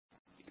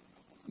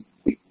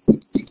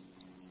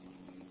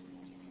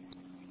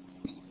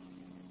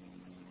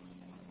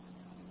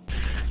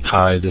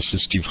Hi, this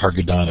is Steve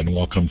Hargadon, and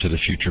welcome to the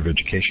Future of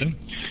Education.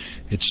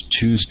 It's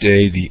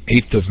Tuesday, the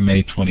 8th of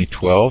May,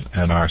 2012,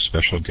 and our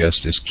special guest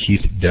is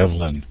Keith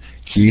Devlin.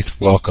 Keith,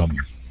 welcome.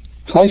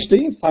 Hi,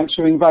 Steve. Thanks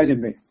for inviting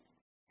me.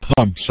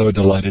 I'm so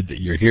delighted that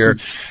you're here.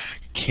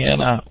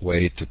 Cannot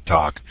wait to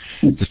talk.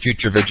 The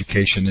Future of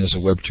Education is a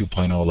Web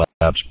 2.0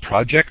 Labs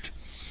project.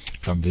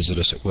 Come visit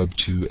us at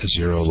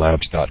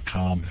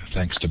web20labs.com.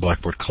 Thanks to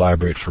Blackboard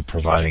Collaborate for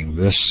providing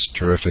this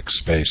terrific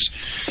space.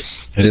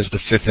 It is the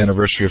 5th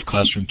anniversary of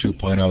Classroom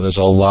 2.0. There's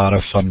a lot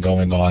of fun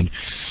going on.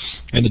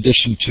 In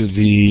addition to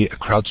the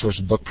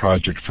crowdsourced book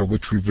project, for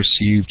which we've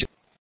received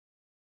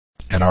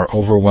and are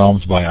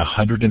overwhelmed by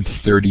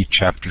 130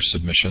 chapter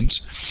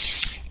submissions,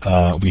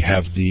 we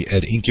have the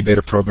Ed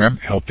Incubator program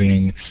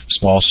helping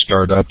small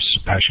startups,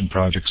 passion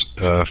projects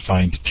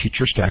find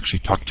teachers to actually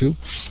talk to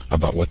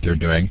about what they're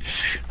doing.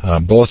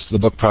 Both the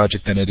book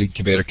project and Ed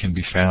Incubator can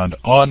be found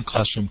on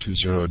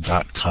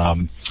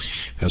classroom20.com,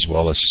 as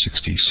well as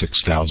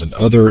 66,000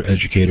 other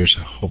educators.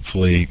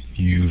 Hopefully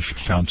you've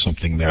found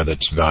something there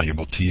that's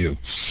valuable to you.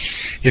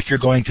 If you're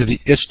going to the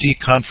ISTE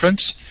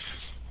conference,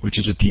 which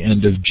is at the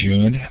end of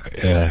June,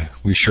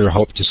 we sure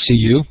hope to see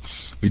you.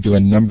 We do a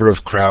number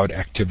of crowd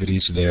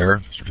activities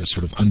there,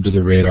 sort of under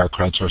the radar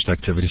crowdsourced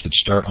activities that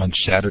start on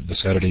the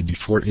Saturday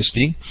before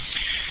ISTE.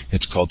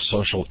 It's called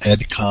Social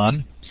Ed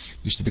Con.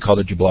 Used to be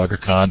called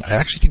EduBloggerCon. I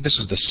actually think this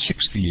is the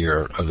 6th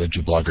year of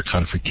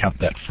EduBloggerCon if we count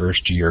that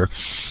first year.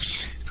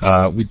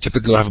 We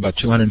typically have about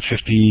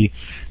 250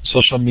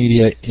 social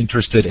media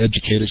interested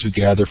educators who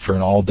gather for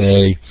an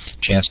all-day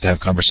chance to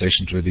have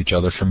conversations with each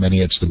other. For many,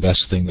 it's the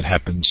best thing that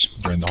happens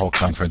during the whole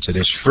conference. It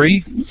is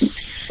free.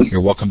 You're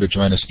welcome to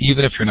join us.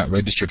 Even if you're not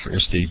registered for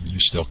ISTE, you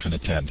still can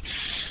attend.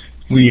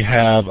 We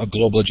have a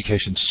Global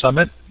Education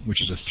Summit,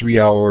 which is a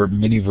 3-hour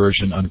mini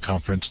version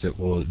unconference that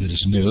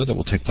is new, that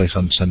will take place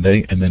on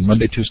Sunday. And then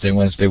Monday, Tuesday,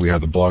 Wednesday, we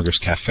have the Bloggers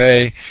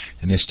Cafe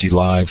and ISTE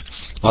Live.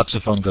 Lots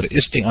of fun. Go to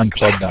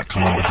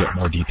ISTEUnplugged.com to get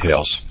more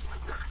details.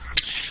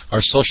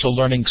 Our Social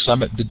Learning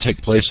Summit did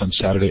take place on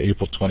Saturday,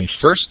 April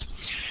 21st.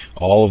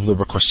 All of the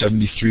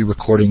 73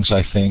 recordings,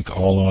 I think,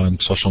 all on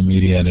social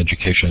media and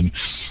education.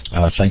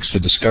 Thanks to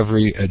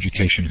Discovery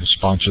Education, who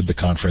sponsored the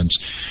conference.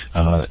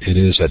 It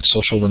is at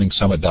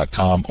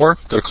sociallearningsummit.com, or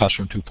go to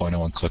Classroom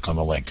 2.0 and click on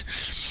the link.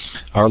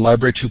 Our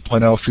Library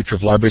 2.0 Future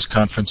of Libraries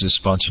Conference is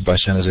sponsored by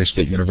San Jose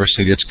State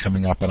University. It's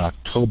coming up in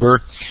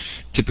October.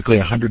 Typically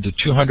 100 to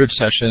 200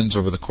 sessions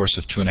over the course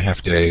of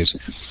 2.5 days.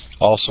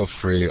 Also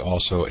free,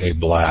 also a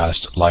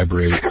blast.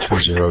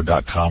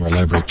 Library20.com or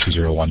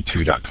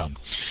library2012.com.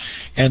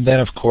 And then,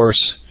 of course,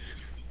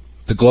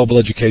 the Global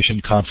Education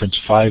Conference,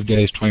 5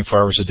 days, 24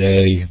 hours a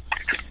day,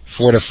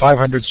 400 to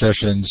 500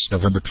 sessions,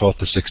 November 12th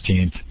to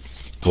 16th,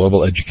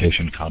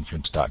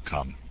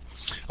 globaleducationconference.com.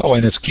 Oh,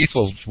 and as Keith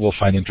will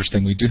find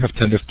interesting, we do have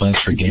tentative plans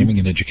for Gaming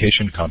and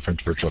Education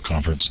Conference, virtual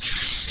conference,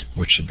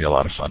 which should be a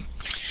lot of fun.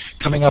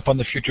 Coming up on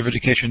the Future of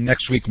Education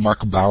next week, Mark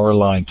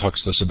Bauerlein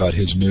talks to us about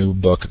his new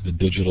book, The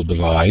Digital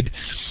Divide.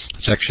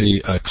 It's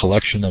actually a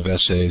collection of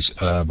essays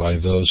by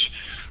those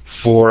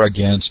for,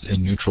 against,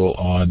 and neutral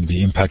on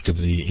the impact of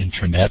the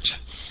Internet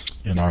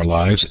in our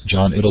lives.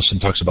 John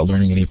Idelson talks about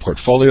learning in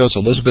e-portfolios.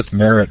 Elizabeth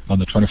Merritt on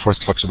the 24th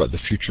talks about the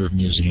future of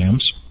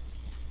museums.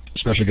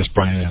 Special guest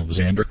Brian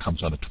Alexander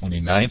comes on the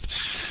 29th.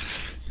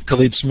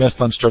 Khalid Smith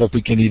on Startup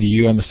Weekend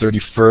EDU on the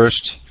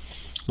 31st.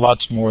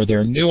 Lots more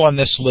there. New on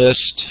this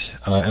list,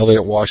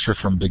 Elliot Washer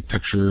from Big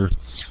Picture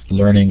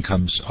Learning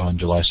comes on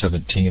July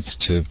 17th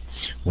to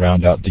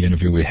round out the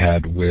interview we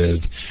had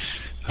with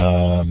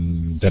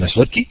Dennis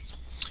Litke.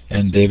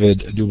 And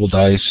David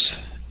Dubelbeis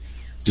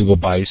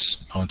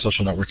on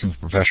Social Networking for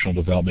Professional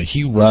Development.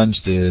 He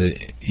runs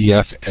the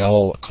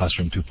EFL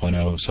Classroom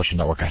 2.0 social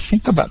network. I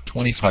think about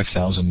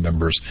 25,000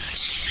 members.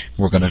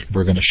 We're going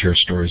to share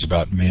stories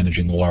about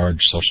managing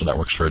large social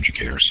networks for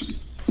educators.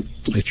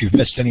 If you've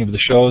missed any of the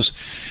shows,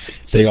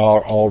 they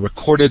are all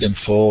recorded in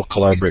full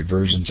Collaborate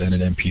versions and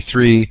in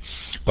MP3.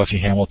 Buffy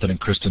Hamilton and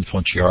Kristen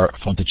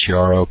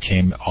Fontecchiaro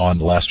came on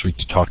last week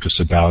to talk to us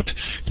about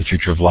the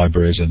future of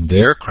libraries and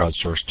their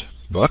crowdsourced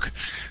book.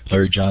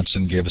 Larry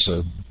Johnson gave us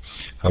a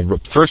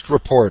first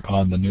report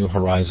on the New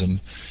Horizon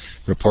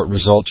report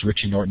results.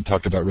 Richie Norton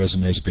talked about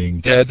resumes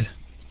being dead.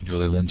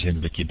 Julie Lindsay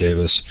and Vicki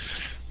Davis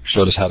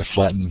showed us how to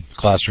flatten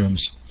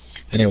classrooms.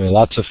 Anyway,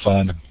 lots of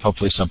fun.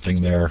 Hopefully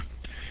something there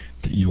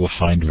that you will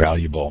find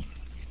valuable.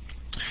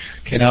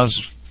 Okay,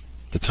 now's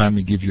the time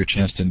we give you a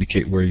chance to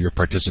indicate where you're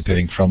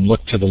participating from.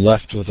 Look to the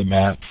left of the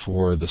map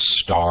for the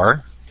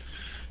star.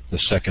 The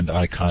second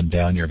icon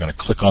down, you're going to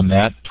click on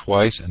that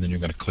twice, and then you're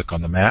going to click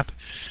on the map.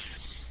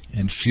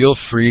 And feel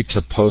free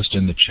to post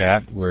in the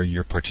chat where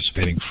you're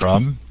participating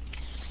from,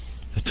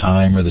 the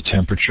time or the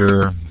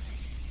temperature.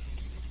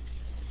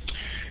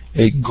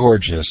 A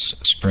gorgeous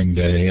spring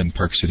day in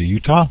Park City,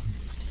 Utah.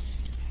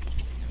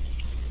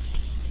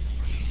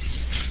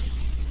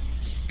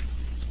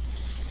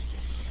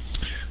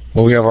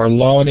 Well, we have our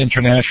lone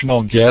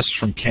international guests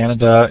from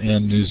Canada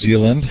and New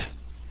Zealand.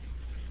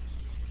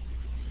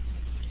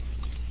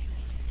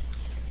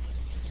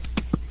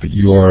 But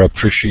you are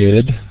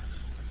appreciated.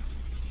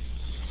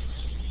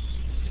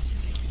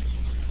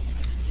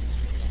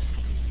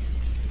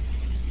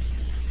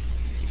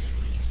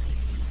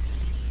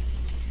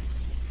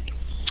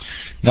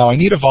 Now I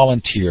need a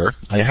volunteer.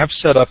 I have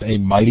set up a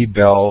Mighty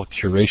Bell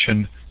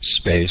curation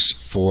space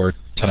for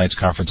tonight's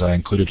conference. I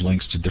included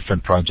links to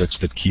different projects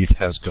that Keith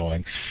has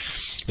going.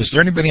 Is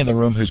there anybody in the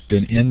room who's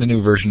been in the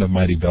new version of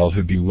Mighty Bell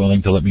who'd be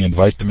willing to let me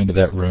invite them into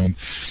that room,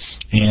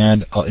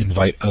 and I'll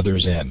invite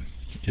others in?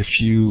 If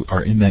you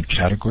are in that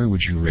category,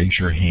 would you raise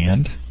your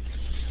hand?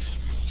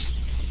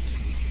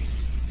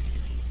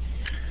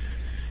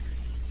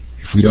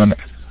 If we don't,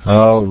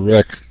 oh,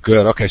 Rick,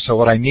 good. Okay, so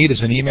what I need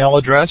is an email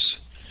address,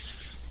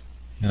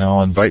 and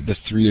I'll invite the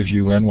three of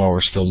you in while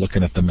we're still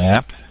looking at the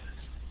map.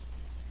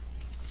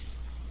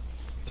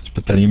 Let's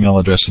put that email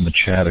address in the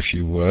chat if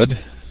you would.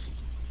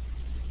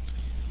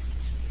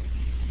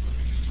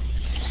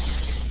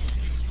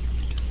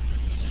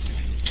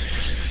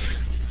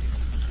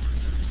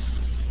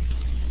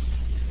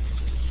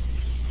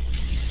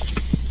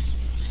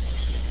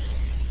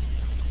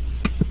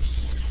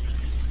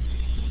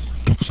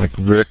 Looks like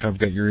Rick, I've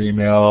got your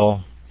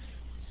email.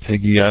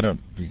 Peggy,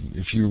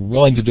 if you're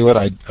willing to do it,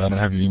 I don't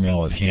have your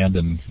email at hand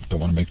and don't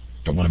want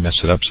to mess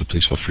it up, so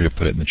please feel free to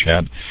put it in the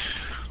chat,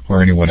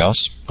 or anyone else.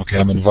 Okay,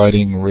 I'm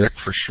inviting Rick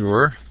for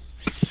sure.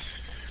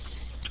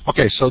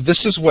 Okay, so this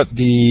is what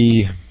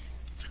the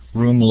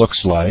room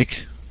looks like.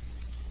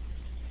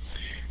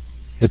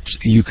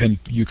 You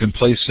can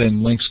place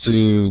in links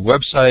to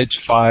websites,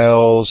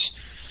 files,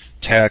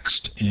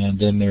 text, and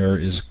then there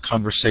is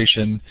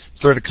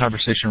threaded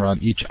conversation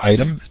around each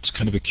item. It's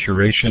kind of a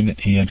curation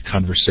and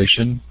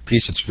conversation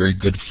piece. It's very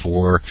good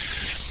for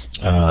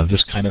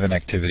this kind of an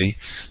activity.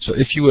 So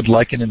if you would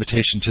like an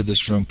invitation to this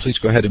room, please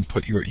go ahead and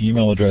put your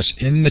email address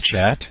in the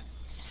chat,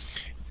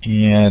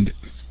 and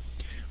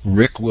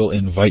Rick will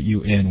invite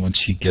you in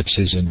once he gets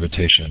his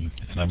invitation.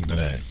 And I'm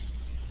going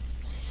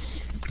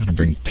to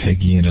bring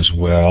Peggy in as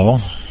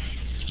well.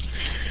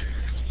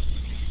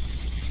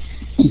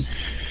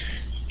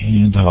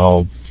 And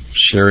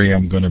Sherry,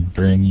 I'm going to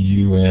bring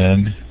you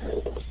in.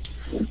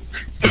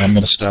 And I'm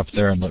going to stop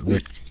there and let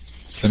Rick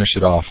finish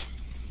it off.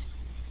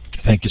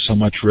 Thank you so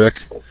much, Rick.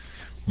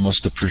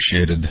 Most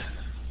appreciated.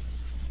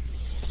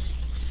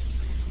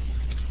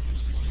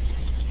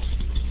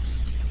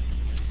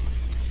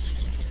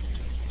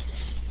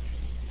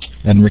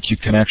 And Rick, you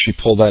can actually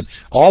pull that,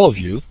 all of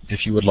you,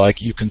 if you would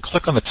like, you can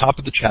click on the top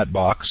of the chat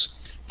box,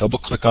 double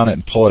click on it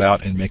and pull it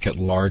out and make it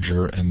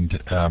larger,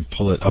 and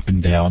pull it up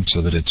and down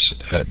so that it's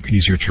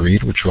easier to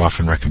read, which we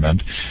often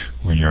recommend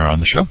when you're on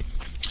the show.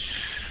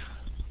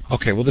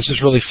 Okay, well, this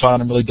is really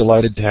fun. I'm really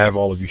delighted to have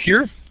all of you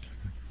here.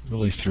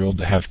 Really thrilled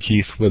to have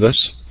Keith with us.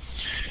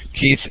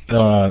 Keith,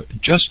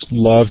 just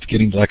loved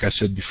getting, like I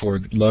said before,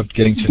 loved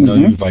getting to know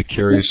you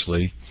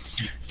vicariously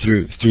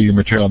through your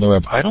material on the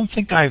web.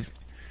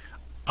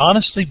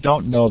 Honestly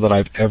don't know that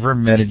I've ever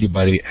met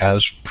anybody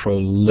as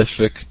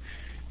prolific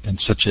in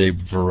such a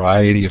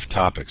variety of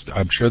topics.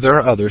 I'm sure there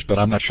are others, but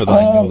I'm not sure that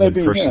I know them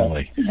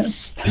personally. Yeah.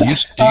 Do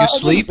you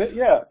sleep?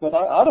 Yeah, but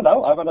I don't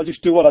know. I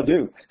just do what I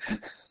do.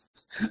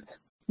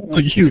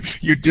 Well,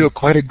 you do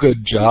quite a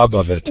good job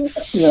of it.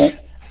 Yeah.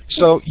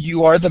 So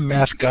you are the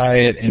math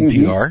guy at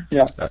NPR.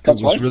 Yeah, it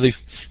was really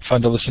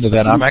fun to listen to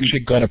that. I'm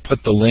actually going to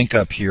put the link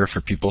up here for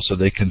people so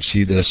they can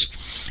see this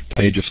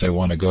page if they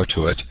want to go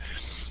to it.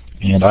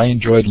 And I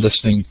enjoyed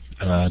listening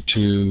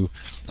to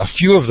a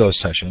few of those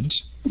sessions.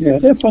 Yeah,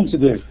 they're fun to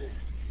do.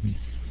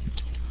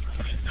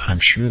 I'm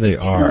sure they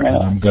are, and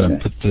I'm going to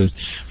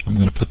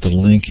put the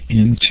link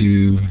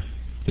into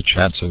the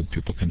chat so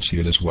people can see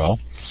it as well.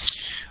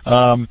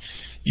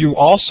 You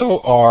also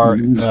are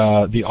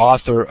the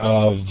author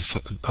of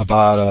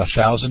about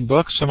 1,000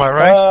 books, am I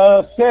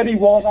right?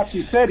 31,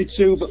 actually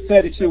 32, but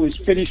 32 is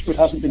finished but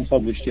hasn't been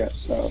published yet.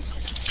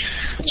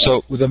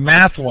 So the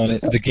math one,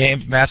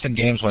 math and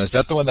games one, is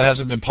that the one that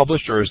hasn't been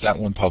published, or is that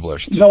one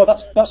published? No,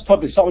 that's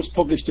published. That was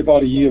published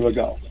about a year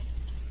ago.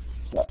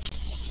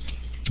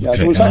 Yeah,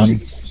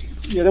 okay,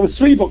 there were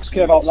 3 books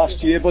came out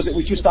last year, but it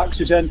was just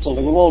accidental.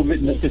 They were all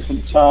written at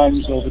different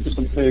times over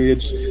different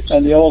periods,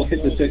 and they all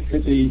hit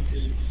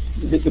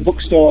the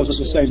bookstores at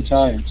the same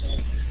time.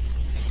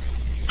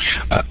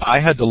 I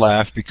had to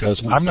laugh because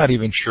I'm not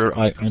even sure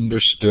I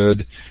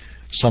understood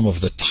some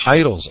of the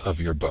titles of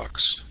your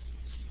books.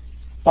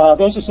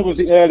 Those are some of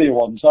the earlier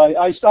ones.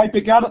 I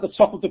began at the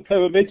top of the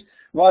pyramid,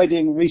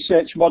 writing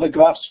research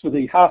monographs for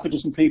the half a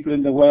dozen people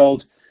in the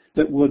world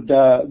that would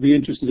be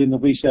interested in the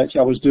research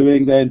I was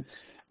doing. Then,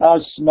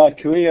 as my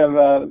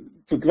career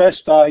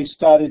progressed, I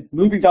started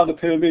moving down the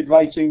pyramid,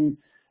 writing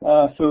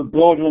for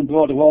broader and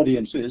broader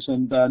audiences,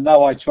 and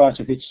now I try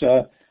to hit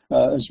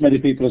as many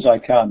people as I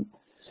can.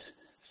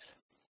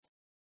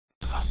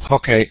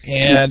 Okay,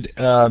 and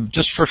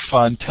just for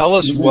fun, tell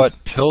us what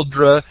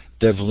Pildra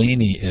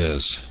Devlini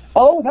is.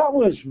 Oh, that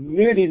was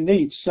really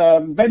neat.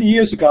 Many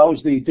years ago, I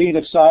was the Dean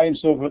of Science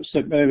over at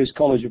St. Mary's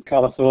College of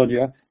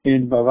California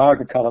in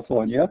Moraga,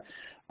 California.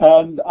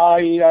 And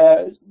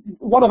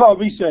one of our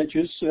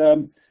researchers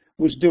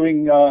was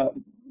doing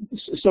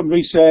some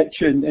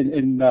research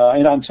in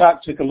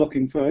Antarctica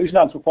looking for, he's an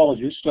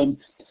anthropologist, and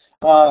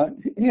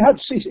he had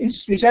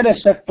his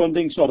NSF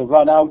funding sort of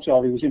ran out,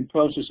 or he was in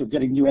process of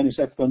getting new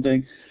NSF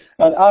funding.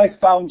 And I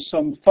found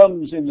some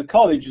funds in the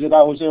college that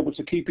I was able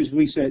to keep his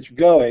research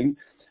going.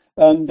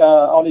 And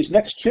on his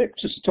next trip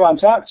to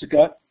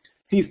Antarctica,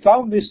 he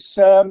found this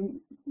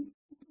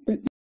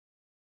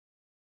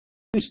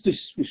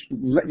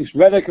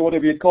relic, or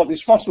whatever you'd call it,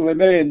 this fossil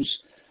remains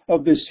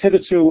of this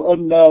hitherto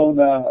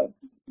unknown,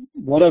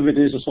 whatever it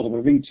is, a sort of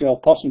a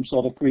ring-tailed possum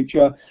sort of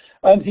creature.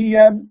 And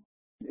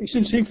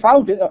since he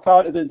found it,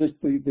 apart of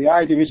the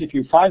idea is if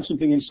you find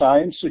something in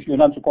science, if you're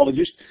an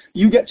anthropologist,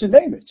 you get to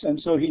name it. And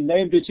so he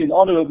named it in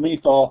honor of me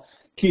for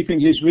keeping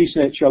his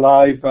research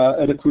alive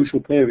at a crucial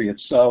period.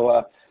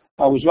 So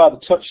I was rather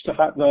touched to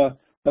have a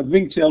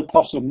ring-tailed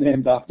possum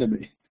named after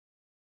me.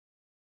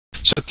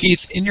 So Keith,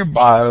 in your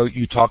bio,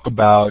 you talk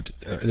about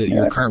that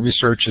your current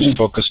research is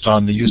focused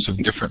on the use of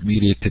different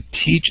media to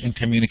teach and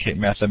communicate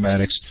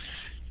mathematics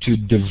to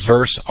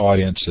diverse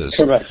audiences.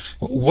 Correct.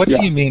 What do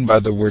you mean by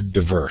the word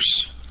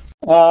diverse?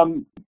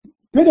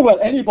 Pretty well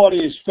anybody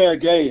is fair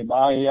game.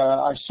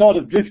 I sort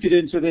of drifted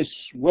into this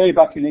way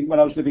back when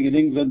I was living in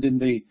England in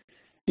the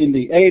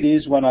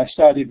 80s, when I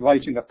started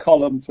writing a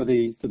column for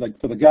the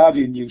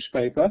Guardian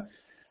newspaper,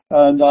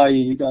 and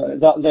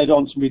that led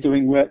on to me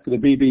doing work for the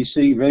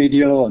BBC,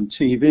 radio and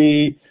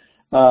TV,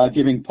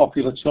 giving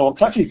popular talks.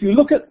 Actually, if you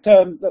look at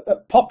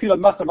popular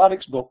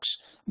mathematics books,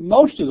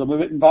 most of them are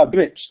written by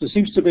Brits. There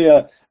seems to be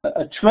a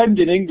trend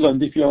in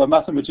England, if you're a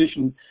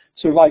mathematician,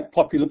 to write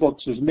popular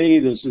books. There's me,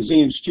 there's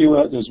Ian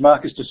Stewart, there's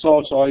Marcus de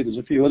Sautoy, there's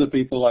a few other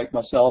people like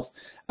myself,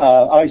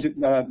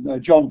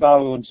 John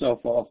Barrow and so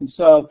forth. And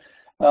so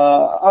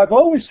I've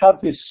always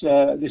had this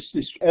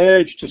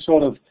urge to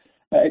sort of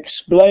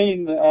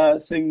explain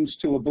things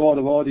to a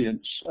broader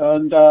audience.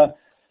 And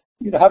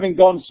having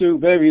gone through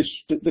various,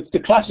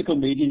 the classical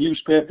media,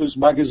 newspapers,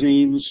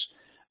 magazines,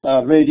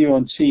 radio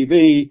and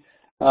TV,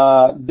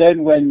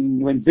 then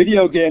when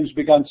video games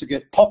began to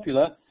get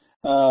popular,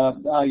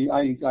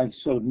 I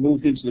sort of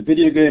moved into the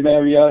video game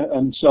area.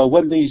 And so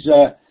when these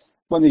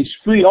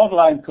free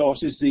online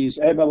courses, these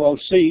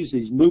MOOCs,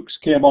 these MOOCs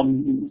came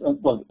on,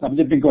 well, I mean,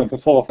 they've been going for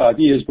 4 or 5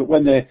 years, but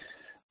when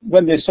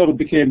they sort of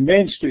became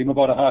mainstream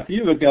about a half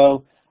year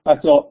ago, I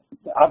thought,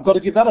 I've got to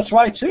give that a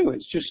try too.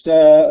 It's just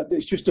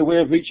a way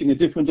of reaching a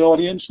different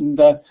audience and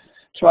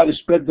try to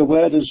spread the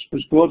word as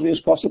broadly as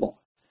possible.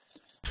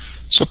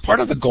 So part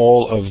of the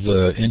goal of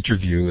the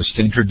interview is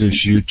to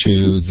introduce you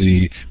to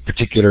the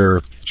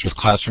particular sort of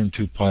Classroom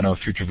 2.0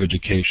 Future of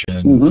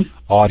Education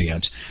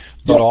audience,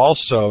 but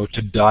also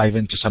to dive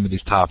into some of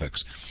these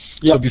topics.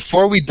 So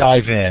before we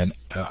dive in,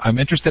 I'm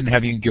interested in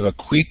having you give a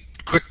quick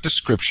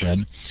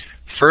description,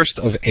 first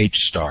of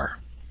H-STAR.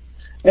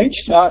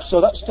 H-STAR,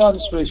 so that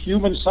stands for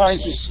Human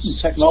Sciences and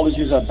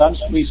Technologies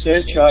Advanced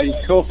Research. I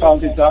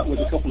co-founded that with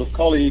a couple of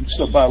colleagues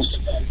about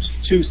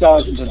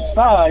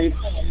 2005,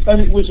 and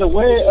it was a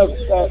way of,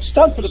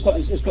 Stanford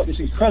has got this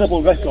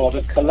incredible record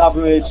of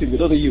collaborating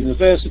with other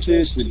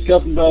universities, with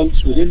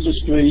governments, with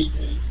industry,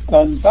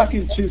 and back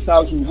in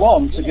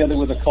 2001, together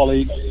with a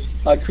colleague,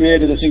 I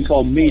created a thing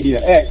called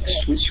Media X,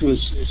 which was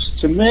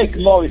to make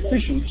more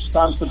efficient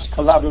Stanford's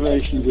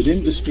collaboration with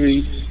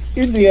industry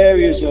in the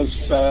areas of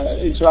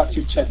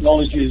interactive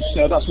technologies.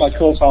 That's my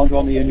co-founder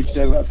on the image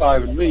there,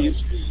 Byron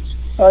Reeves.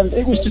 And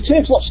it was to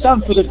take what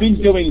Stanford had been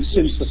doing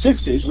since the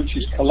 50s, which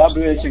is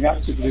collaborating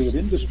actively with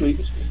industry,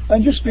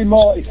 and just be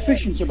more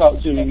efficient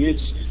about doing it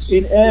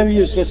in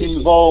areas that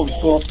involved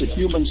both the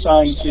human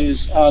sciences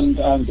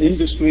and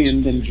industry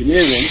and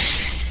engineering.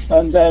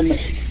 And then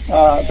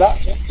that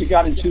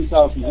began in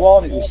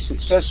 2001. It was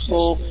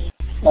successful.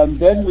 And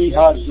then we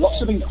had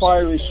lots of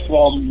inquiries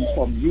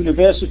from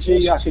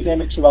university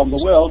academics around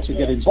the world to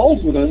get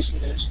involved with us.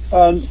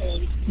 And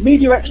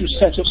Media X was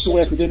set up to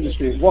work with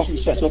industry. It wasn't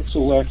set up to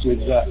work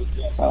with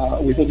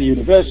other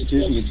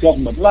universities and with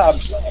government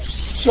labs.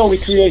 So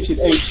we created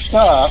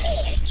H-STAR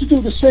to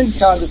do the same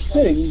kind of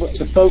thing, but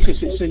to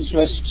focus its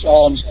interests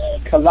on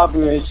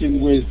collaborating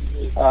with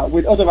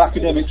other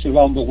academics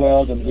around the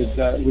world and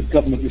with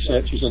government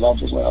researchers around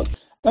the world.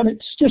 And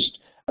it's just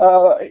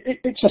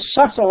it's a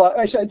satellite.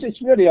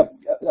 It's really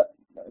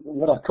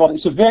what I call it.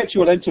 It's a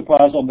virtual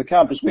enterprise on the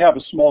campus. We have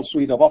a small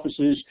suite of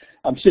offices.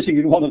 I'm sitting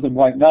in one of them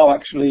right now,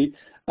 actually.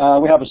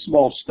 We have a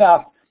small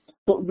staff,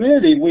 but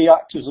really we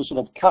act as a sort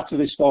of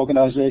catalyst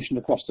organization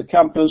across the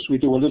campus. We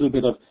do a little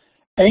bit of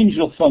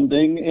angel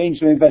funding,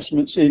 angel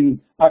investments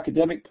in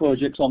academic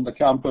projects on the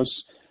campus.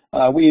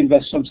 We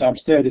invest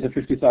sometimes $30,000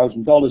 to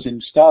 $50,000 in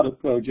startup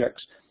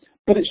projects.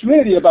 But it's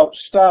really about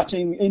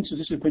starting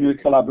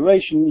interdisciplinary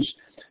collaborations,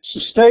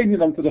 sustaining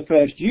them for the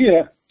first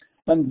year,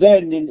 and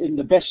then in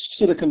the best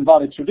Silicon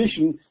Valley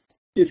tradition,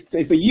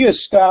 if a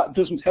year's start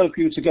doesn't help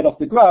you to get off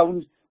the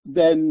ground,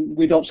 then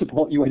we don't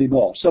support you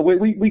anymore. So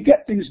we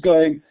get things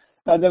going,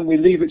 and then we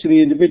leave it to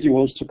the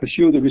individuals to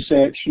pursue the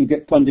research and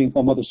get funding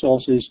from other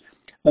sources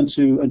and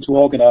to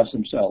organize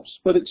themselves.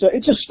 But it's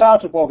a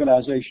startup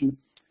organization,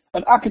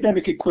 an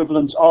academic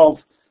equivalent of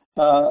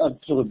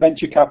sort of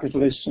venture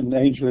capitalists and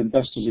angel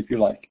investors, if you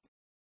like.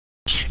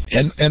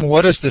 And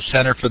what is the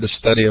Center for the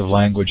Study of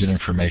Language and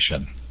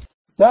Information?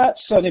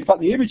 And in fact,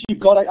 the image you've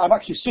got, I'm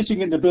actually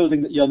sitting in the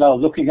building that you're now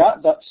looking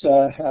at.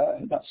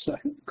 That's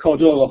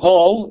Cordova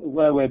Hall,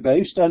 where we're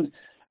based. And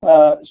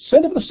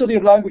Center for the Study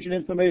of Language and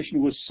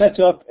Information was set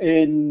up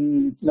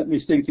in, let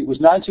me think, it was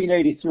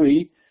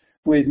 1983,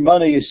 with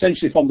money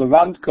essentially from the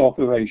Rand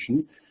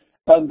Corporation.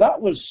 And that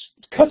was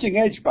cutting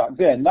edge back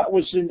then. That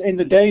was in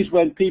the days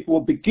when people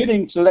were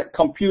beginning to let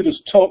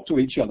computers talk to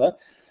each other.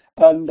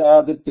 And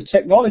the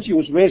technology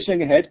was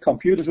racing ahead.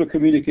 Computers were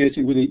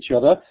communicating with each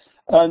other.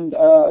 And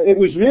it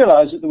was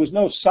realized that there was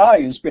no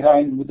science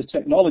behind with the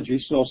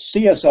technology. So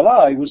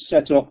CSLI was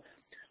set up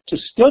to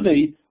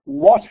study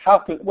what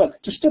happened, well,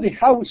 to study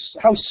how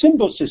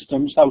symbol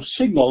systems, how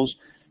signals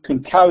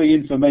can carry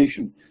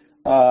information.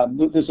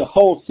 There's a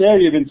whole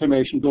theory of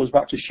information, goes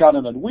back to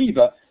Shannon and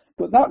Weaver,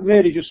 but that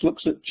really just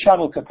looks at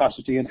channel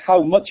capacity and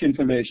how much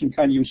information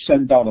can you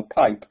send down a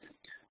pipe.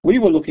 We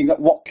were looking at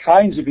what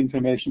kinds of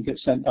information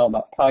gets sent down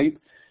that pipe.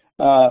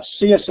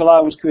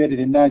 CSLI was created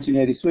in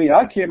 1983.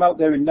 I came out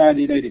there in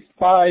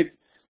 1985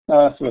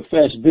 for a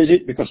first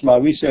visit because my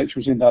research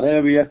was in that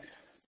area.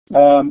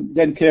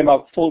 Then came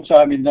out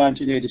full-time in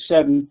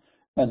 1987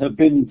 and have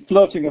been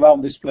floating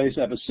around this place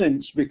ever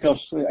since because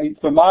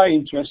for my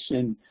interests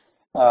in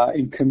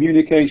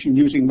communication,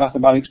 using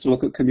mathematics to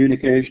look at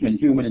communication and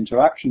human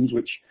interactions,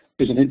 which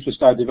is an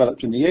interest I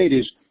developed in the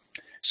 80s,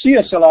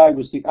 CSLI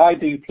was the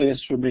ideal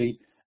place for me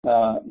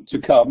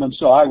to come, and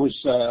so I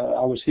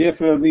was here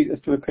for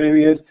a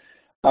period.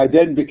 I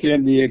then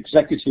became the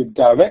executive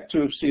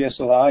director of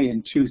CSLI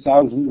in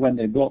 2000 when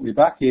they brought me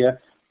back here,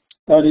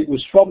 and it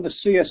was from the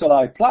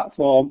CSLI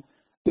platform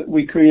that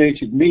we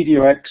created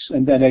Media X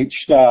and then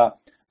H-Star,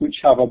 which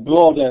have a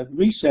broader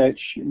research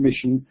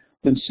mission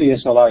than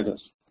CSLI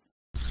does.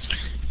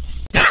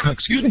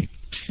 Excuse me.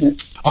 Yeah.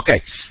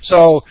 Okay,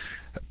 so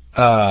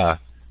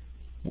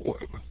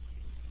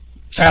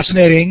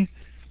fascinating.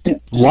 Yeah.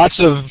 Lots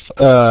of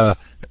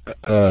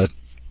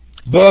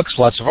books,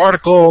 lots of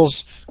articles,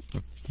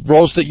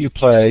 roles that you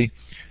play.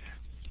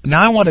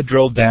 Now I want to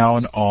drill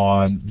down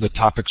on the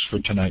topics for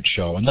tonight's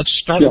show, and let's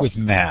start with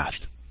math.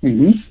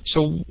 Mm-hmm.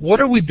 So what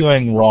are we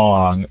doing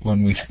wrong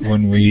when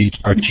we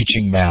are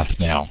teaching math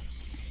now?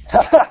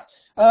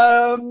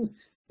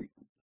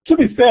 To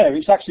be fair,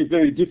 it's actually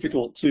very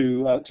difficult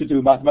to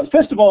do mathematics.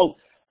 First of all,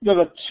 there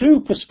are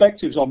two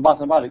perspectives on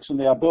mathematics, and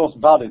they are both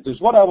valid. There's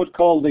what I would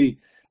call the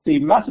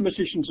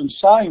mathematicians and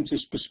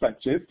scientists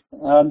perspective,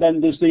 and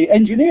then there's the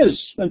engineers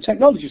and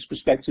technologists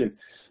perspective.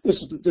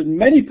 There's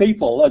many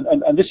people,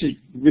 and this is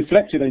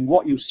reflected in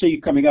what you see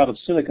coming out of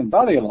Silicon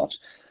Valley a lot.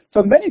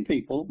 For many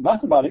people,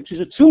 mathematics is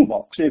a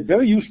toolbox. They're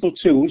very useful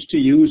tools to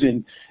use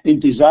in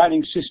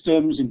designing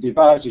systems, in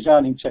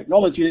designing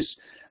technologies.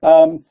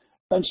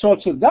 And so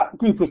to that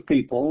group of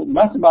people,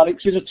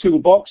 mathematics is a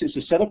toolbox. It's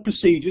a set of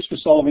procedures for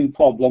solving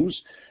problems.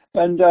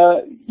 And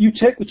you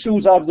take the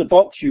tools out of the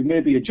box, you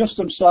maybe adjust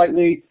them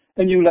slightly,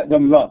 and you let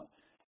them run.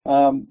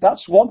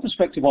 That's one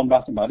perspective on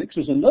mathematics.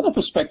 There's another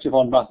perspective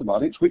on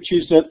mathematics, which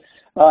is that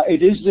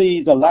it is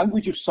the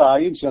language of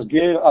science. As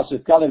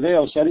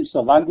Galileo said, it's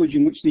the language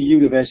in which the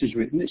universe is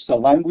written. It's the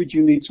language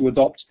you need to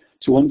adopt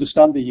to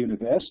understand the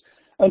universe.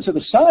 And to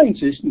the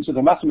scientist, and to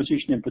the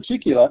mathematician in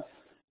particular,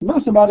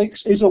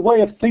 mathematics is a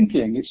way of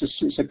thinking.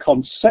 It's a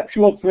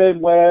conceptual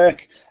framework.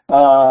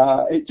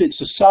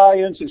 It's a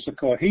science. It's a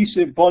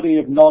cohesive body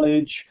of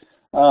knowledge.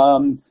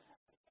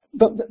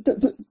 But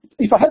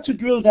if I had to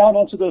drill down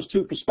onto those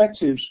two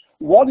perspectives,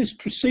 one is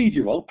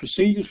procedural,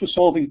 procedures for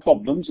solving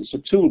problems. It's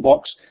a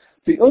toolbox.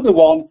 The other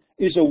one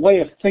is a way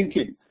of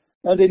thinking.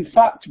 And in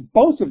fact,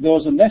 both of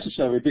those are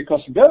necessary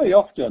because very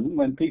often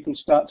when people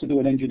start to do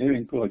an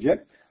engineering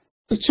project,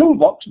 the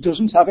toolbox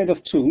doesn't have enough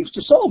tools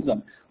to solve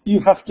them. You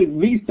have to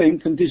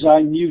rethink and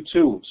design new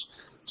tools.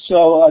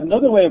 So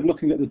another way of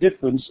looking at the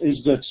difference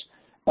is that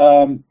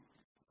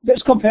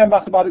let's compare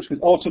mathematics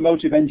with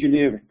automotive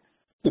engineering.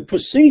 The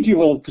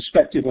procedural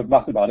perspective of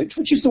mathematics,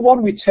 which is the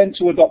one we tend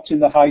to adopt in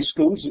the high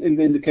schools, in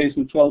the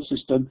K-12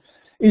 system,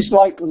 is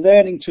like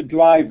learning to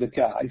drive the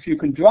car. If you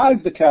can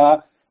drive the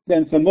car,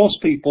 then for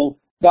most people,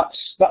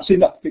 that's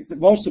enough.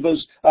 Most of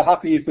us are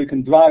happy if we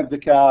can drive the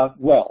car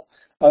well.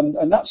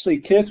 And that's the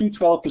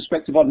K-12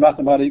 perspective on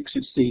mathematics.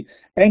 It's the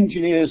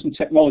engineers and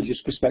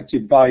technologists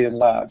perspective by and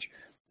large.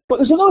 But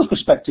there's another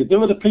perspective.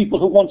 There are the people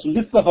who want to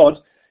lift the hood,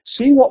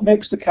 see what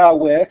makes the car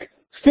work,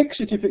 fix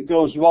it if it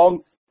goes wrong,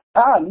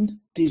 and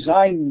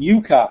design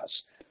new cars.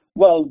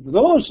 Well,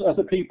 those are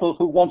the people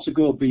who want to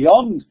go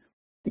beyond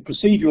the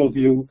procedural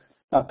view.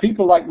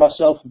 People like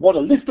myself want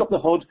to lift up the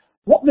hood.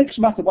 What makes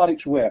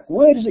mathematics work?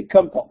 Where does it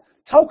come from?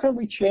 How can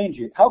we change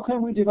it? How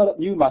can we develop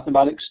new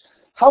mathematics?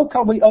 How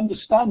can we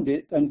understand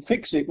it and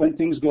fix it when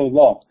things go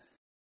wrong?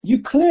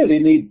 You clearly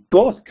need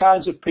both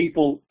kinds of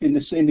people in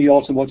the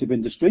automotive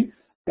industry.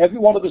 Every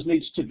one of us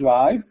needs to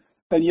drive,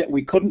 and yet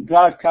we couldn't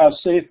drive cars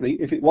safely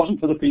if it wasn't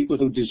for the people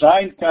who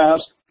designed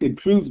cars,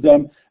 improved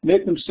them,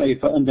 make them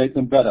safer, and make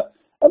them better.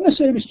 And the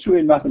same is true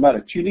in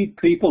mathematics. You need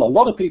people, a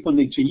lot of people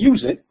need to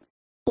use it,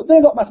 but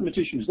they're not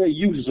mathematicians, they're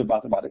users of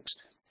mathematics.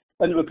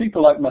 And there are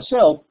people like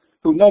myself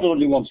who not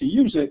only want to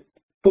use it,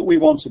 but we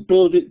want to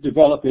build it,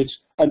 develop it,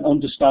 and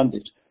understand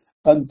it.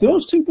 And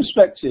those two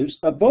perspectives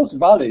are both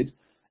valid.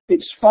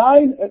 It's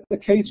fine at the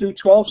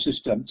K-12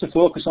 system to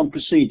focus on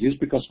procedures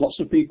because lots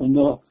of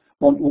people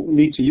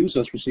need to use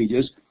those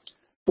procedures.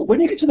 But when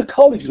you get to the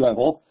college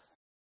level,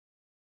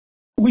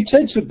 we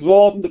tend to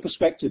broaden the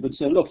perspective and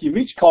say, look, you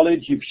reach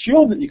college, you've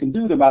shown that you can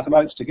do the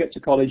mathematics to get to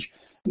college.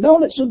 Now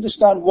let's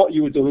understand what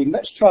you were doing.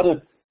 Let's try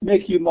to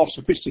make you more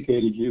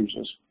sophisticated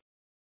users.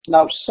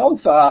 Now, so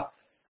far,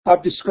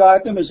 I've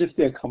described them as if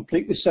they're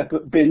completely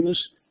separate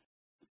bins,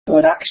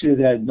 but actually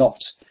they're not.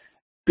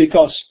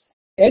 Because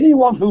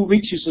anyone who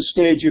reaches the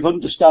stage of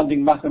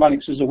understanding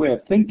mathematics as a way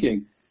of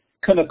thinking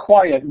can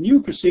acquire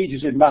new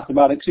procedures in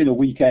mathematics in a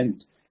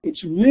weekend.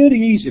 It's really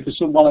easy for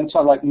someone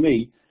like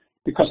me,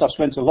 because I've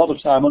spent a lot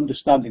of time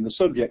understanding the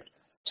subject,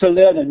 to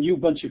learn a new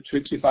bunch of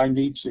tricks if I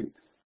need to.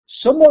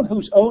 Someone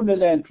who's only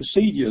learned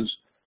procedures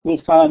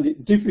will find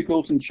it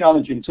difficult and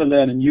challenging to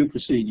learn a new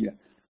procedure.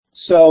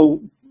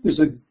 So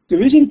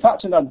there is in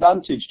fact an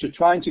advantage to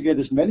trying to get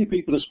as many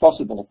people as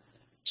possible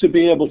to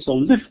be able to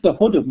lift the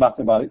hood of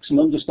mathematics and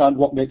understand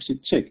what makes it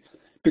tick,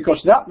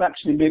 because that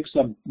actually makes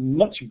them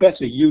much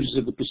better users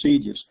of the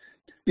procedures.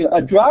 You know,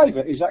 a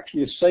driver is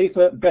actually a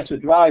safer, better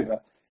driver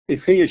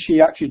if he or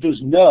she actually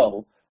does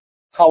know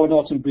how an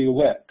automobile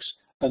works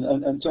and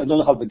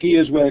know how the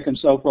gears work and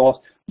so forth.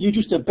 You're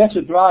just a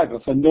better driver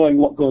for knowing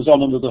what goes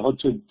on under the hood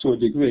to a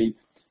degree.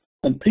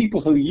 And people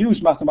who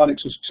use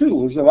mathematics as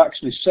tools are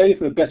actually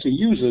safer, better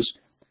users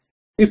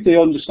if they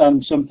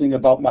understand something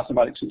about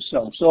mathematics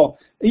itself. So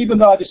even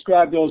though I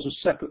describe those as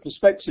separate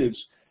perspectives,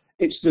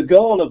 it's the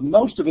goal of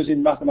most of us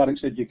in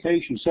mathematics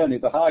education, certainly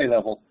at the high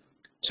level,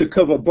 to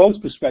cover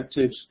both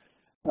perspectives,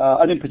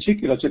 and in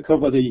particular to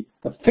cover the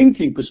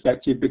thinking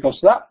perspective, because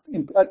that,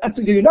 and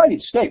for the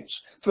United States,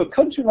 for a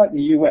country like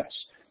the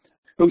US,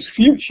 whose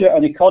future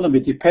and economy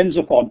depends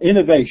upon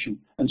innovation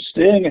and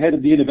staying ahead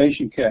of the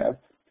innovation curve,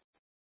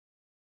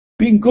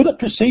 being good at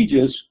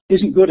procedures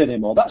isn't good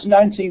anymore. That's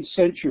 19th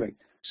century.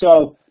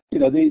 So, you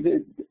know,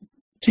 the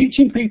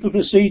teaching people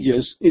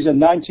procedures is a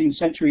 19th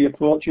century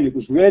approach, and it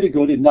was really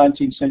good in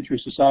 19th century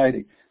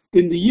society.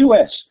 In the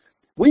US,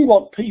 we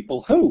want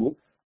people who,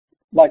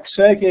 like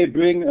Sergey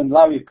Brin and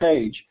Larry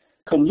Page,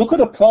 can look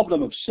at a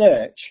problem of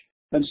search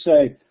and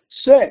say,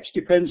 search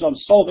depends on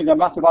solving a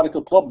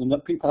mathematical problem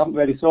that people haven't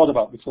really thought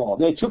about before.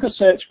 They took a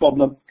search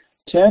problem,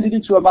 turned it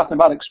into a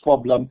mathematics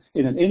problem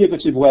in an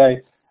innovative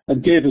way,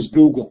 and gave us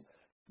Google.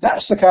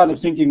 That's the kind of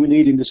thinking we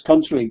need in this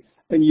country.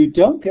 And you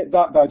don't get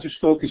that by just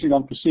focusing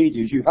on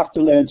procedures. You have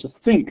to learn to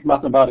think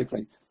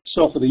mathematically.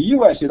 So for the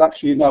US, it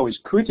actually now is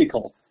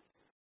critical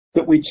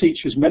that we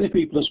teach as many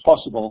people as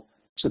possible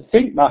to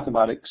think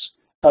mathematics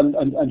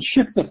and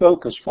shift the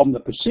focus from the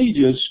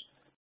procedures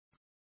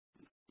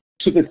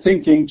to the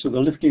thinking, to the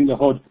lifting the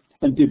hood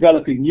and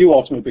developing new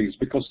automobiles,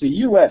 because the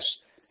US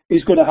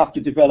is going to have to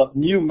develop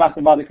new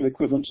mathematical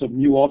equivalents of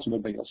new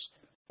automobiles,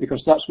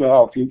 because that's where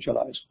our future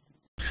lies.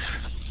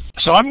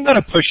 So I'm going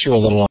to push you a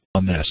little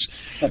on this,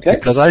 okay?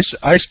 Because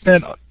I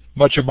spent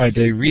much of my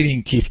day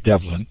reading Keith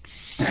Devlin,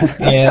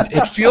 and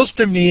it feels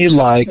to me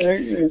like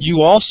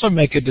you also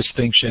make a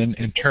distinction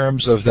in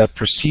terms of that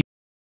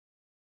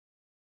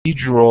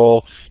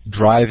procedural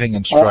driving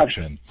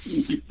instruction,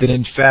 that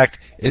in fact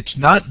it's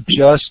not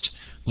just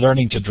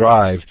learning to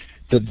drive,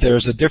 that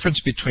there's a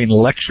difference between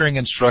lecturing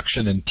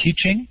instruction and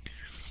teaching,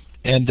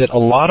 and that a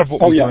lot of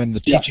what we do in the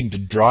teaching to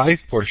drive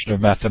portion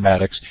of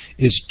mathematics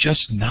is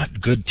just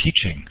not good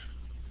teaching.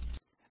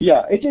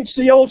 Yeah, it's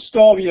the old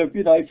story of,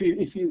 you know, if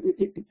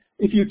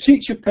you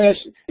teach a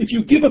person, if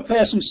you give a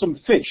person some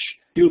fish,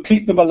 you'll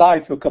keep them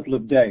alive for a couple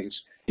of days.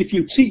 If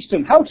you teach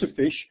them how to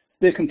fish,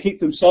 they can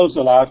keep themselves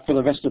alive for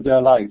the rest of their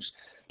lives.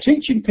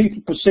 Teaching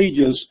people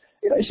procedures,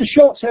 you know, it's a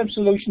short-term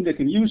solution. They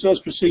can use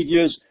those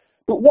procedures,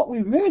 but what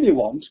we really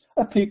want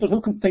are people who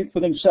can think for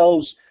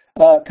themselves,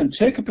 can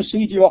take a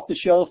procedure off the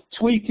shelf,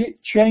 tweak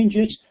it, change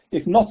it.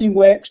 If nothing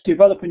works,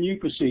 develop a new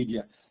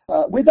procedure.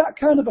 With that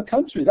kind of a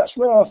country, that's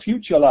where our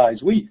future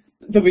lies. And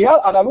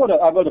I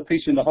wrote a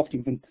piece in the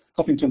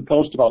Huffington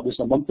Post about this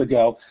a month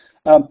ago.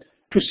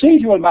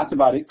 Procedural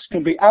mathematics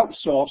can be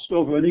outsourced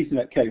over an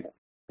Ethernet cable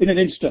in an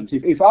instant.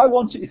 If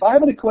I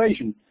have an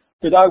equation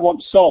that I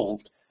want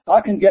solved, I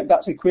can get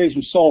that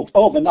equation solved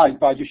overnight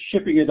by just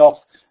shipping it off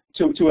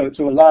to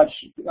a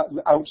large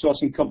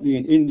outsourcing company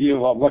in India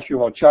or Russia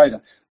or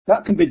China.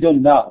 That can be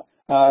done now.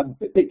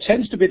 It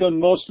tends to be done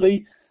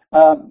mostly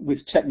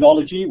with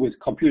technology, with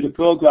computer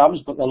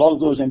programs, but a lot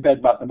of those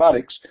embed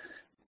mathematics.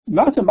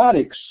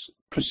 Mathematics,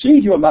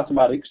 procedural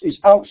mathematics, is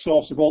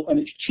outsourceable, and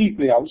it's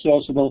cheaply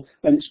outsourceable,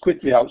 and it's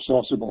quickly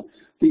outsourceable.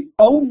 The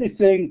only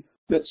thing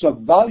that's of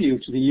value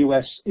to the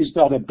US is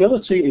that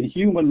ability in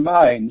human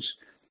minds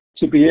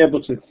to be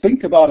able to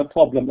think about a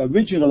problem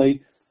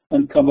originally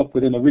and come up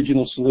with an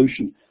original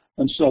solution.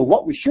 And so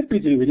what we should be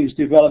doing is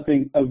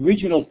developing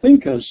original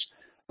thinkers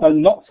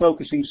and not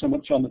focusing so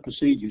much on the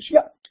procedures.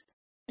 Yeah,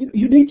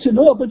 you need to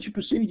know a bunch of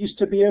procedures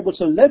to be able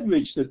to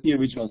leverage the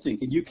original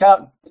thinking. You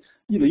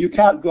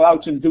can't go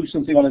out and do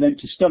something on an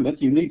empty stomach.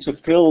 You need to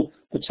fill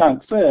the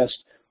tank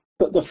first.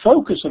 But the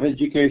focus of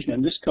education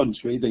in this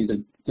country,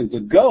 the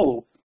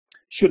goal,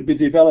 should be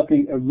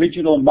developing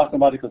original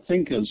mathematical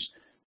thinkers,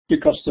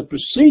 because the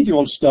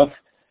procedural stuff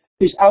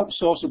is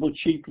outsourceable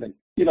cheaply.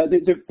 You know,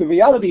 the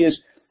reality is,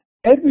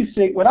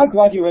 everything. When I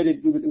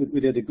graduated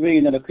with a degree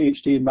and then a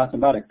PhD in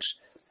mathematics,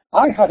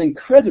 I had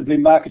incredibly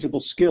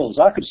marketable skills.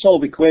 I could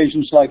solve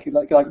equations like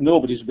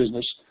nobody's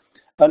business,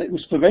 and it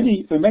was for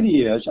many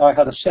years I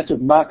had a set of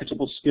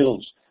marketable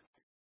skills.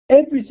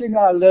 Everything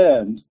I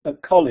learned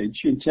at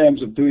college in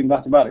terms of doing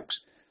mathematics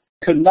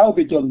can now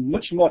be done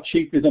much more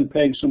cheaply than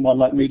paying someone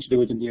like me to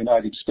do it in the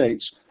United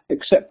States,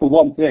 except for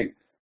one thing.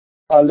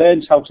 I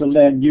learned how to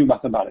learn new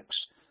mathematics.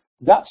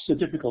 That's the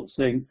difficult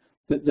thing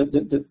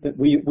that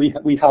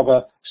we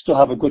still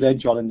have a good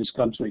edge on in this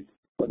country.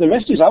 But the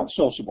rest is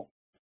outsourceable.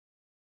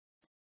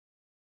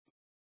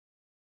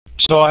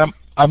 So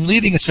I'm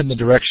leading us in the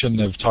direction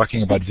of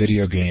talking about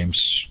video games,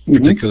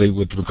 particularly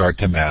with regard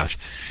to math.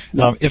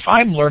 If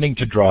I'm learning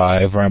to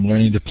drive or I'm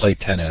learning to play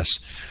tennis,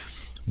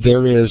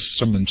 there is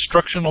some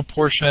instructional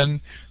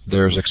portion,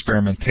 there's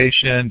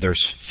experimentation,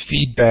 there's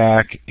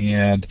feedback,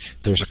 and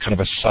there's a kind of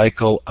a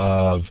cycle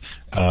of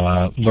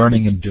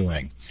learning and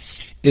doing.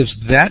 Is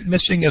that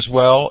missing as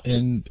well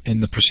in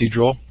the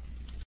procedural?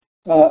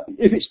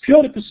 If it's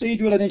purely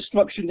procedural and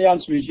instruction, the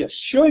answer is yes.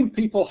 Showing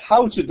people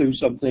how to do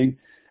something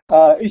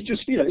is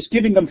just, it's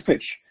giving them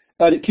fish.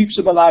 And it keeps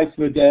them alive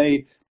for a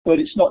day, but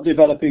it's not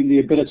developing the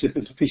ability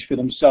to fish for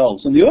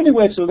themselves. And the only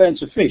way to learn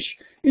to fish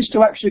is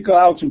to actually go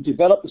out and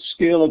develop the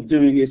skill of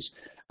doing it.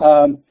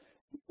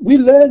 We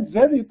learn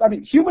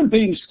human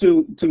beings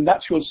through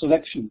natural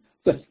selection,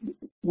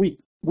 we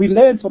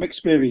learn from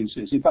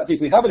experiences. In fact,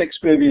 if we have an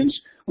experience,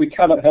 we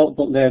cannot help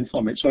but learn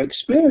from it. So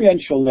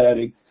experiential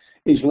learning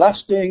is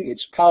lasting,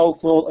 it's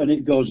powerful, and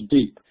it goes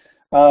deep.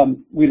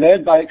 We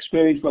learn by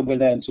experience when we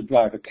learn to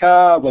drive a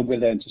car, when we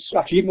learn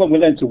even when we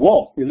learn to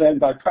walk. We learn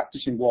by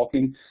practicing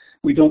walking.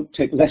 We don't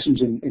take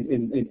lessons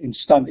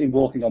in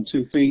walking on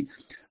 2 feet.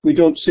 We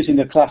don't sit in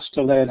a class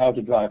to learn how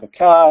to drive a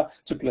car,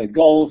 to play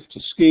golf, to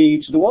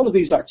ski, to do all of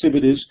these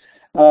activities.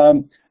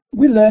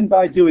 We learn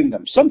by doing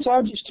them.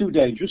 Sometimes it's too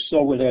dangerous,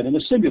 so we learn in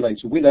a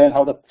simulator. We learn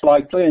how to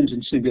fly planes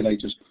in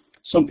simulators.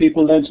 Some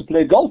people learn to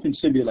play golf in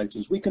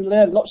simulators. We can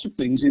learn lots of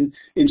things in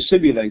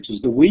simulators.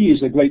 The Wii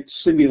is a great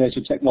simulator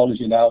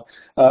technology now,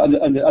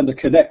 and the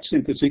Kinects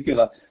in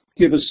particular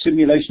give us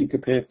simulation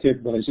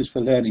capabilities for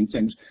learning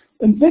things.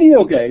 And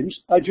video games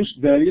are just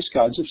various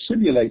kinds of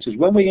simulators.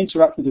 When we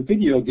interact with a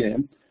video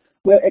game,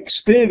 we're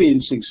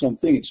experiencing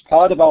something. It's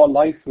part of our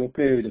life for a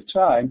period of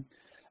time,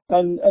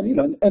 and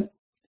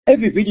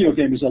every video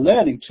game is a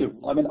learning tool.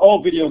 I mean,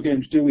 all video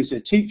games do is they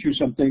teach you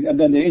something, and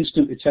then they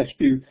instantly test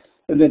you,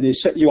 and then they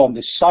set you on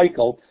this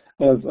cycle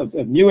of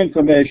new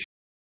information,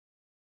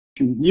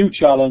 new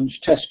challenge,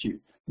 test you.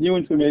 New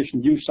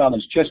information, new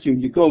challenge, test you,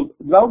 and you go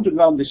round and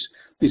round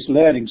this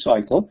learning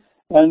cycle.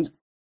 And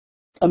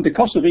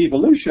because of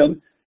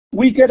evolution,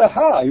 we get a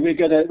high. We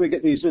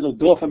get these little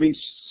dopamine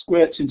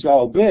squirts into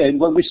our brain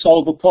when we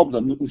solve a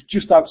problem that was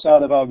just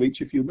outside of our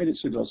reach a few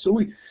minutes ago. So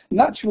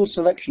natural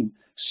selection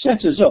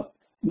set us up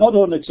not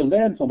only to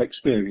learn from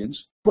experience,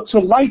 but to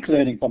like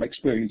learning from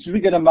experience. We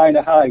get a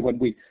minor high when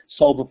we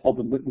solve a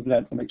problem that we've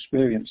learned from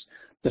experience.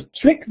 The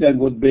trick then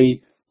would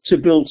be to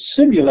build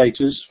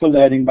simulators for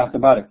learning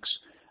mathematics.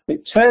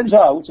 It turns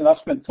out, and I've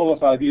spent 4 or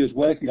 5 years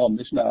working on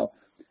this now,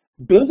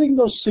 building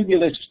those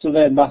simulators to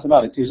learn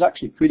mathematics is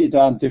actually pretty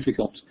darn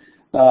difficult.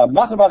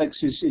 Mathematics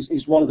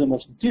is one of the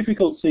most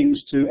difficult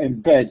things to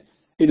embed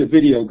in a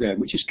video game,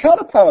 which is kind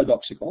of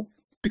paradoxical,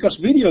 because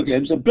video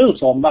games are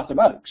built on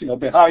mathematics.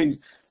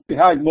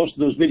 Behind most of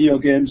those video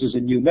games is a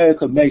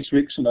numerical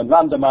matrix and a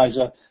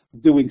randomizer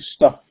doing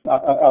stuff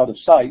out of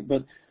sight.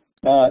 But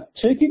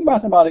taking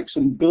mathematics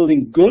and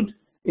building good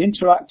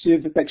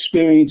interactive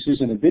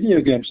experiences in a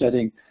video game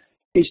setting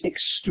is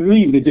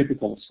extremely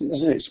difficult.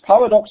 It's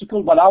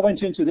paradoxical. When I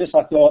went into this,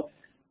 I thought,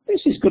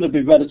 this is going to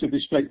be relatively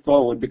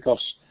straightforward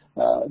because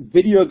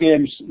video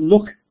games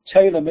look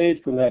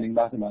tailor-made for learning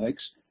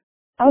mathematics,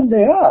 and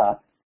they are,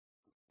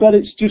 but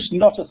it's just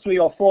not a 3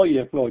 or 4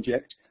 year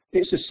project.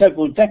 It's a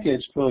several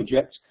decades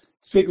project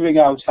figuring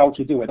out how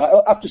to do it.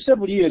 After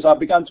several years, I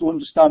began to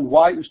understand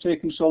why it was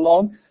taking so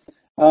long,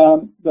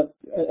 and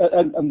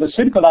the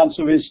simple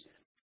answer is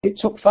it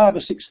took 5,000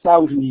 or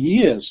 6,000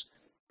 years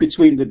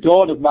between the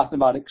dawn of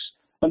mathematics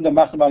and the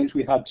mathematics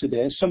we had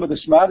today. Some of the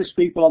smartest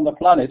people on the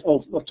planet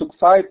took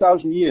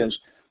 5,000 years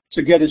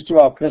to get us to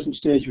our present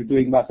stage of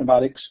doing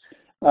mathematics.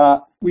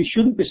 We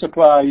shouldn't be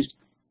surprised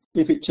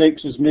if it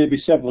takes us maybe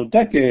several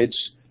decades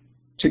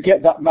to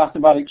get that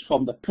mathematics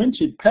from the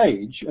printed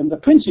page. And the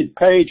printed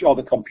page, or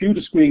the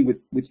computer screen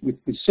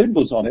with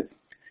symbols on it,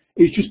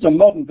 is just a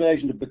modern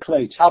version of the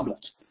clay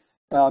tablet.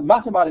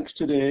 Mathematics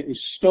today is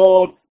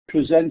stored,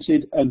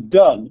 presented, and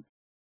done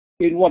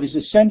in what is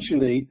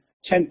essentially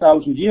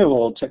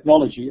 10,000-year-old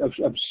technology of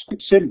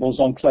symbols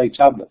on clay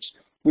tablets.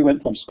 We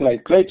went from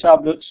clay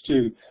tablets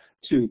to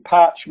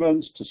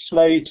parchments, to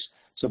slates,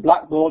 to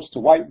blackboards, to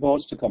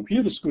whiteboards, to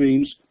computer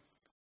screens.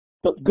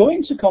 But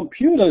going to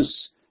computers,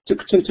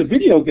 to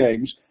video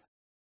games,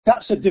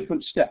 That's a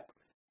different step,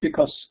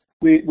 because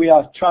we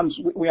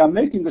are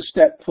making the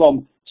step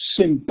from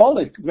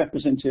symbolic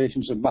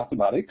representations of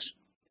mathematics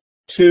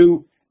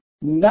to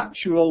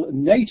natural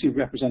native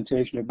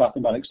representation of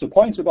mathematics. The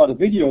point about a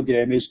video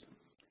game is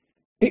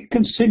it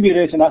can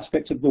simulate an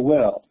aspect of the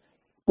world,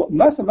 but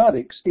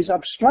mathematics is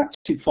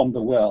abstracted from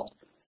the world.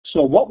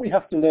 So what we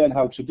have to learn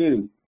how to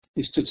do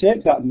is to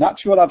take that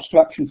natural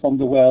abstraction from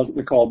the world that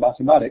we call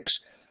mathematics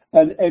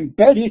and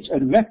embed it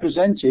and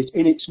represent it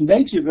in its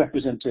native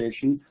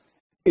representation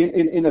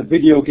in a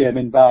video game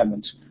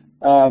environment.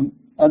 And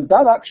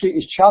that actually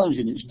is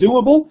challenging. It's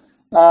doable,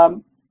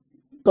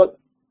 but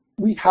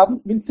we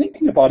haven't been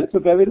thinking about it for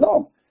very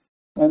long.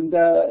 And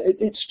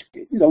it's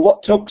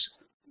what took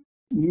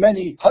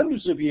many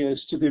hundreds of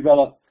years to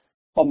develop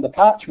on the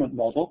parchment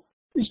model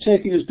is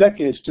taking us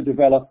decades to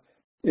develop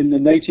in the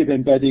native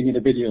embedding in a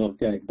video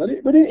game. But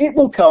it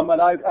will come, and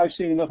I've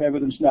seen enough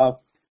evidence now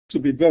to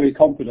be very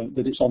confident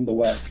that it's on the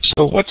way.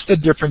 So what's the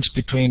difference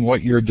between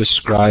what you're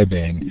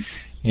describing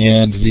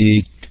and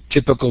the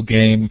typical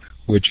game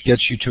which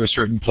gets you to a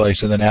certain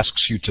place and then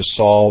asks you to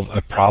solve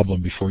a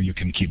problem before you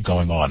can keep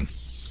going on?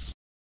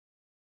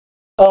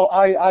 Oh,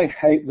 I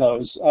hate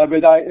those. I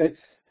mean,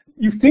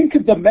 you think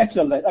of the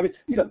meta. I mean,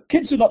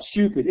 kids are not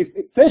stupid.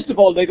 First of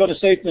all, they've got to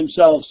say to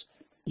themselves,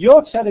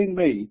 you're telling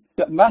me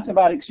that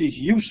mathematics is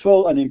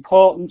useful and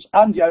important,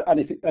 and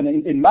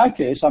in my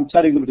case, I'm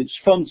telling them that it's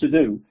fun to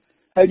do.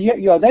 And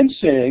yet you're then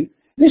saying,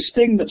 this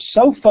thing that's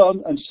so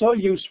fun and so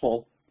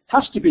useful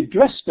has to be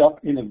dressed up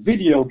in a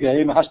video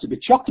game, it has to be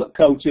chocolate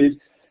coated,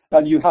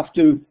 and you have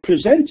to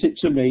present it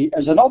to me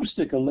as an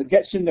obstacle that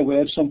gets in the way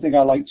of something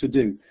I like to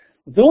do.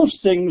 Those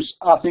things,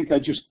 I think, are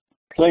just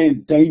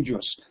plain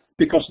dangerous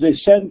because they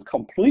send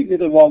completely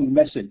the wrong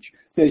message.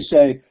 They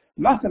say,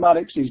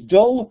 mathematics is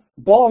dull,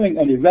 boring,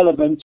 and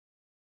irrelevant,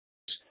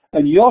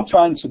 and you're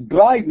trying to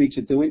bribe me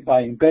to do it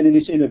by embedding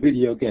it in a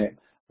video game.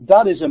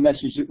 That is a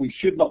message that we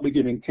should not be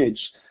giving kids.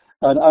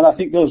 And I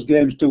think those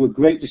games do a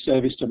great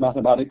disservice to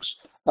mathematics,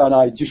 and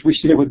I just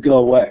wish they would go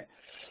away.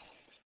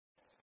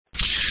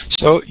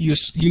 So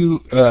you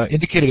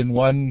indicated in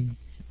one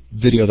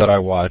video that I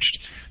watched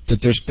that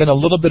there's been a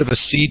little bit of a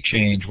sea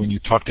change when you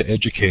talk to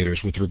educators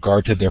with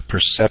regard to their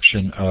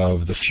perception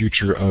of the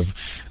future of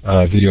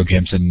video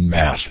games and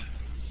math.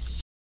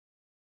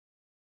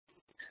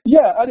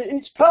 Yeah, and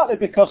it's partly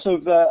because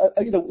of,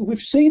 we've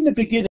seen the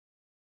beginning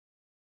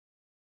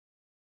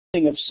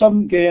of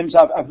some games.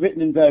 I've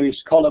written in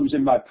various columns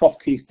in my Prof.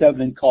 Keith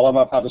Devlin column.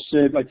 I've had a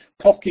survey.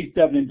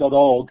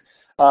 ProfKeithDevlin.org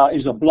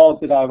is a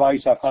blog that I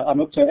write.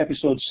 I'm up to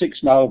episode 6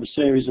 now of a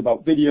series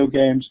about video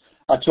games.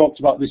 I talked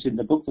about this in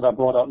the book that I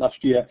brought out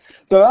last year.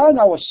 There are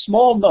now a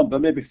small number,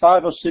 maybe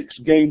 5 or 6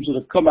 games that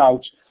have come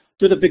out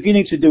that are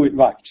beginning to do it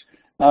right.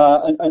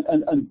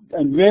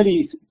 And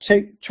really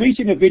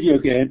treating a video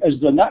game as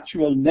the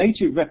natural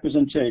native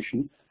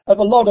representation of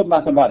a lot of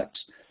mathematics.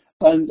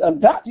 And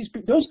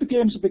those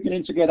games are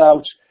beginning to get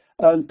out,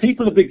 and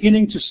people are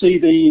beginning to see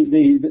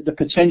the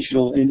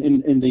potential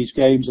in these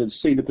games and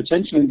see the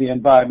potential in the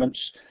environments.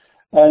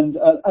 And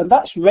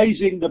that's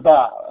raising the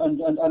bar.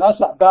 And as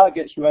that bar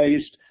gets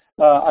raised,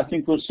 I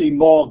think we'll see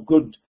more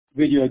good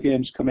video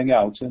games coming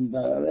out, and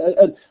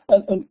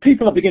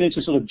people are beginning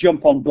to sort of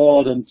jump on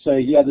board and say,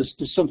 yeah, there's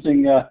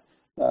something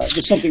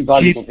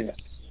valuable here.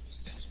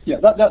 Yeah,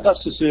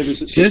 that's the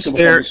service. Is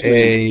there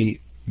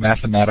a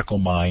mathematical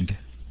mind?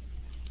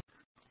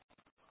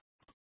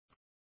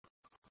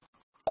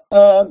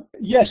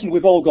 Yes, and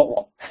we've all got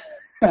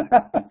one.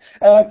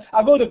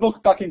 I wrote a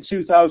book back in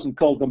 2000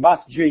 called The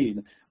Math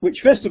Gene, which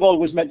first of all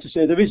was meant to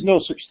say there is no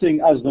such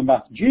thing as the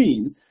math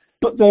gene.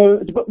 But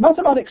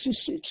mathematics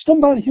it's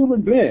done by the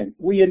human brain.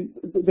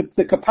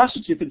 The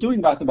capacity for doing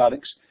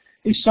mathematics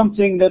is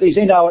something that is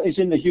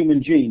in the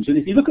human genes. And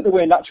if you look at the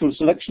way natural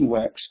selection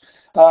works,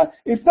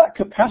 if that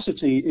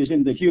capacity is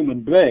in the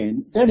human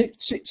brain, then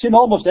it's in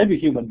almost every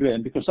human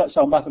brain, because that's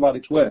how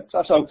mathematics works.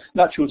 That's how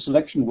natural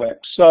selection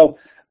works. So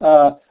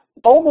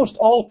almost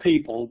all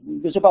people,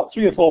 there's about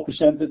 3 or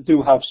 4% that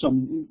do have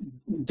some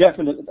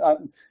definite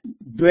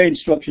brain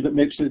structure that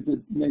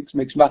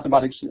makes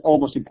mathematics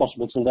almost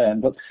impossible to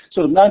learn. But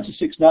sort of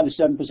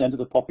 96-97% of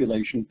the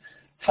population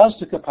has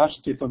the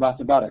capacity for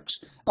mathematics.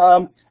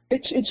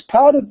 It's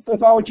part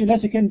of our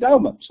genetic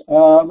endowment.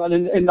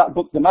 And in that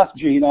book, The Math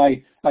Gene,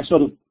 I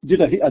sort of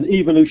did an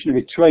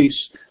evolutionary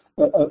trace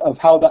of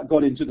how that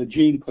got into the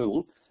gene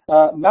pool.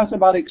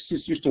 Mathematics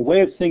is just a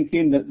way of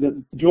thinking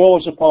that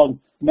draws upon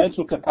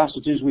mental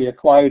capacities we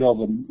acquired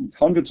over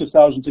hundreds of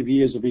thousands of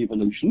years of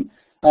evolution.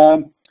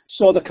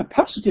 So the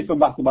capacity for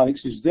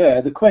mathematics is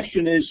there. The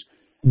question is,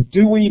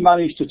 do we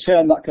manage to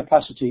turn that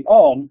capacity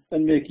on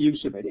and make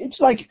use of it?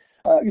 It's like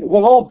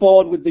we're all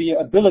born with the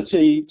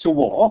ability to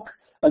walk,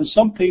 and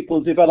some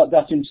people develop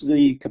that into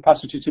the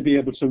capacity to be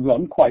able to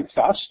run quite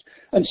fast,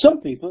 and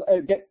some people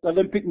get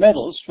Olympic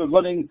medals for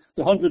running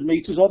the 100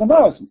 meters or the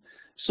marathon.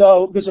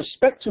 So there's a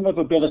spectrum of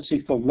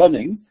ability for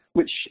running,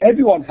 which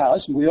everyone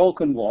has, and we all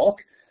can walk.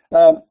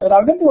 And I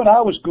remember when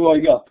I was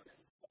growing up,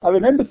 I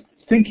remember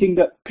thinking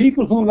that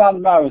people who ran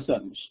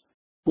marathons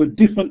were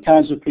different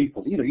kinds of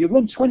people. You know, you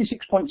run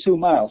 26.2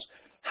 miles.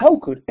 How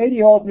could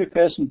any ordinary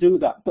person do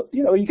that? But,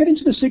 you know, you get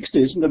into the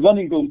 60s and the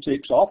running boom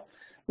takes off,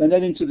 and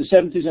then into the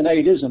 70s and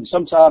 80s, and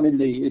sometime in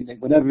the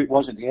whenever it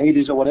was, in the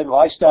 80s or whatever,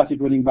 I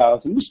started running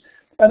marathons,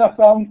 and I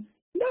found,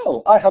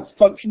 no, I have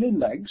functioning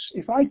legs.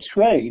 If I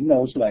train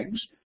those legs,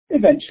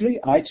 eventually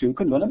I too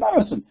can run a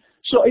marathon.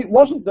 So it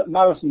wasn't that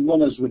marathon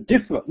runners were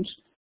different,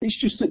 it's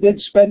just that they'd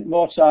spent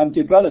more time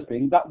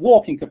developing that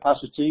walking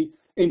capacity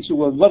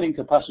into a running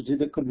capacity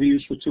that could be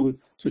used for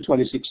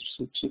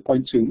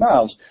 26.2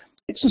 miles.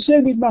 It's the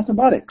same with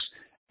mathematics.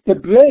 The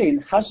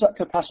brain has that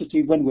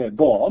capacity when we're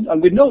born,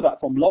 and we know that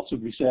from lots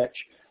of research.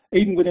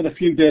 Even within a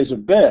few days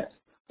of birth,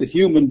 the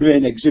human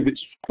brain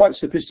exhibits quite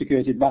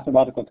sophisticated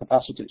mathematical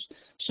capacities.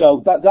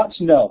 So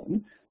that's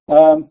known.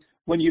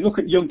 When you look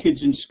at young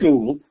kids in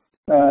school,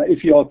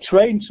 if you're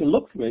trained to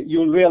look for it,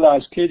 you'll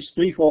realize kids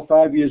 3, 4,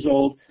 5 years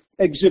old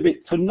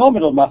exhibit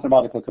phenomenal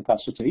mathematical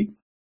capacity.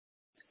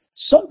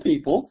 Some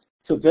people,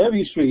 for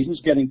various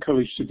reasons, get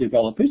encouraged to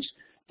develop it.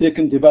 They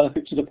can develop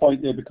it to the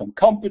point they become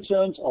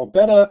competent or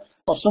better,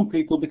 or some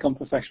people become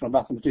professional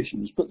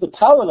mathematicians. But the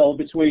parallel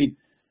between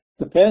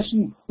the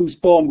person who's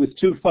born with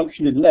 2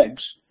 functioning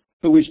legs,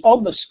 who is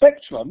on the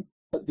spectrum,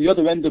 at the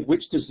other end of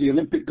which there's the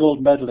Olympic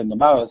gold medal in the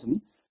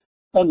marathon,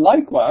 and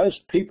likewise,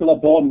 people are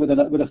born with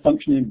a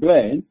functioning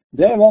brain,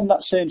 they're on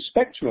that same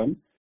spectrum,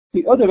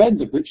 the other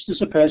end of which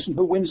there's a person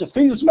who wins a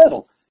Fields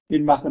Medal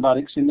in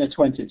mathematics in their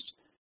 20s.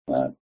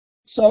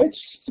 So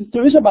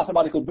there is a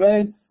mathematical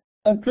brain,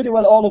 and pretty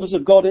well all of us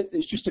have got it.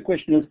 It's just a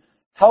question of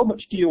how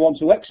much do you want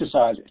to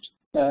exercise it,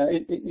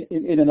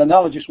 in an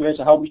analogous way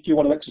to how much do you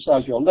want to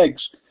exercise your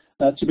legs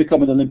to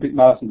become an Olympic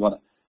marathon runner.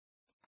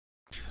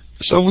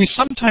 So we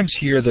sometimes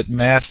hear that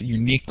math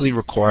uniquely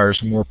requires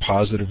more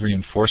positive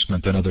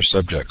reinforcement than other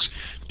subjects.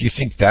 Do you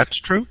think that's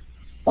true?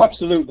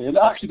 Absolutely, and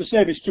actually the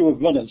same is true of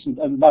runners.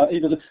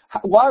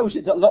 Why was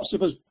it that lots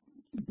of us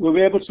were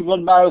able to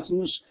run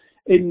marathons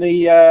in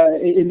the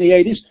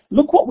 80s?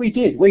 Look what we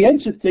did. We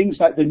entered things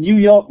like the New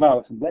York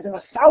Marathon, where there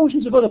are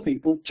thousands of other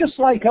people just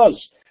like us.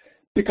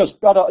 Because,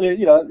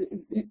 you know,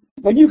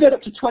 when you get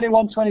up to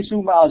 21,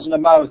 22 miles in a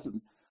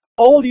marathon,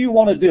 all you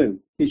want to do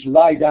is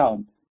lie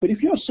down. But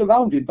if you're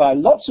surrounded by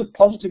lots of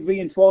positive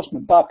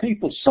reinforcement, by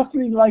people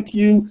suffering like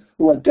you,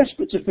 who are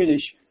desperate to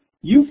finish,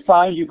 you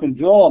find you can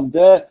draw on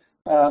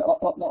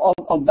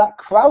on that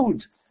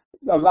crowd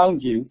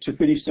around you to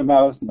finish the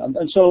marathon.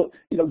 And so,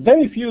 you know,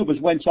 very few of us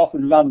went off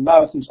and ran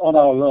marathons on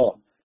our own.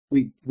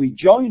 We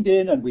joined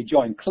in, and we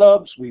joined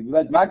clubs, we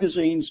read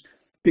magazines,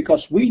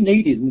 because we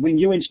needed, and we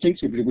knew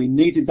instinctively, we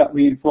needed that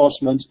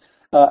reinforcement,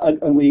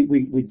 and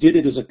we did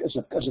it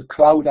as a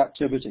crowd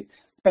activity.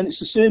 And it's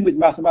the same with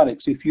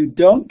mathematics. If you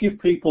don't give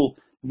people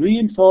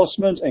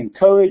reinforcement,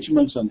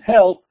 encouragement, and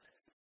help,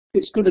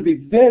 it's going to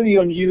be very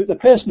unusual. The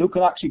person who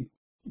can actually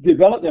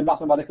develop their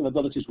mathematical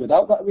abilities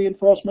without that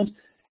reinforcement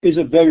is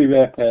a very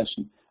rare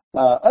person.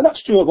 And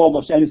that's true of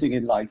almost anything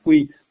in life.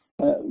 We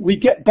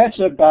get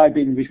better by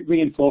being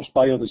reinforced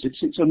by others.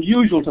 It's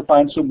unusual to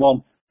find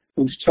someone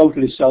who's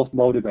totally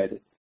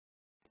self-motivated.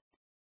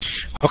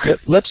 Okay,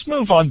 let's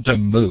move on to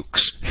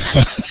MOOCs.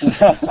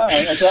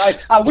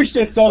 I wish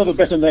they'd thought of a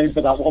better name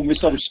for that one. We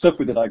sort of stuck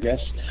with it, I guess.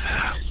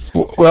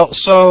 Well,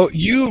 so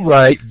you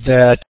write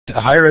that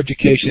higher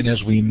education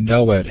as we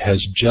know it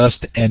has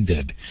just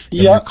ended.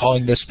 And you're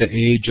calling this the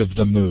age of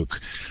the MOOC.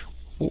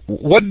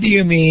 What do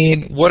you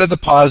mean? What are the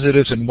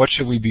positives, and what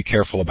should we be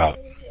careful about?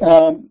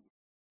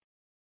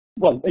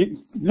 Well,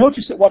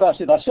 notice that what I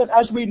said,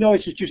 as we know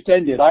it has just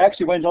ended. I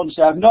actually went on to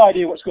say I have no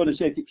idea what's going to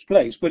take its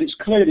place, but it's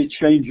clearly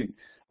changing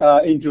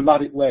in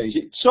dramatic ways.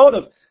 It sort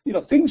of, you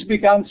know, things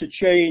began to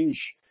change,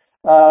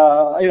 you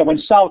know, when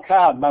Sal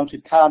Khan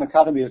mounted Khan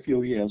Academy a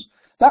few years.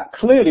 That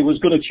clearly was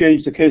going to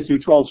change the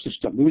K-12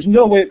 system. There was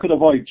no way it could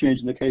avoid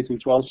changing the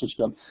K-12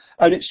 system.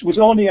 And it was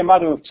only a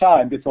matter of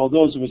time before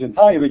those of us in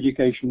higher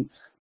education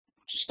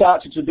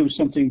started to do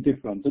something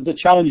different. And the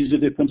challenges are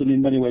different and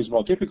in many ways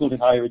more difficult in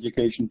higher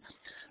education.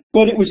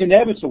 But it was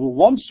inevitable.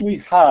 Once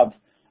we have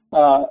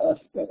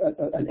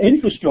an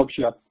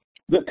infrastructure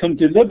that can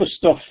deliver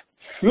stuff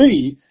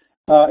free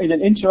in an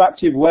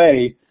interactive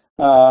way,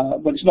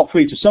 well, it's not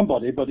free to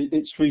somebody, but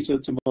it's free to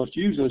most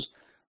users,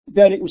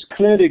 then it was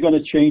clearly going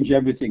to change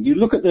everything. You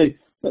look at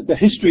the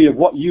history of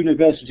what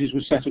universities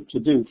were set up to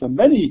do. For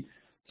many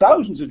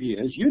thousands of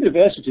years,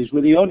 universities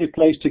were the only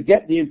place to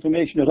get the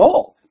information at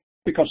all,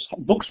 because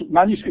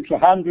manuscripts were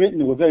handwritten,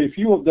 there were very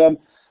few of them.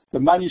 The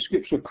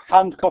manuscripts were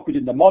hand-copied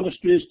in the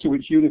monasteries to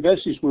which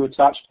universities were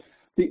attached.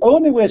 The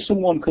only way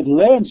someone could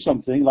learn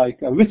something like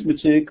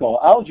arithmetic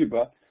or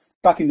algebra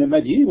back in the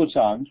medieval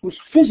times was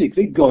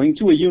physically going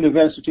to a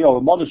university or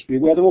a monastery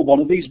where there were one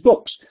of these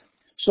books.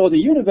 So the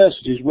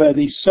universities were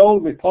the sole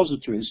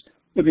repositories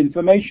of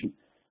information.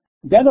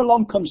 Then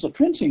along comes the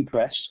printing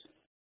press,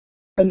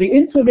 and the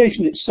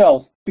information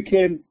itself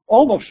became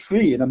almost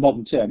free in a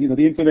modern term. You know,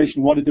 the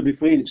information wanted to be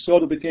free, and it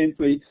sort of became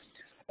free.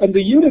 And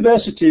the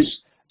universities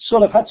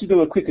sort of had to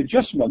do a quick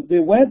adjustment. They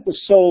weren't the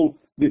sole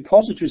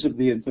repositories of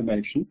the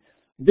information.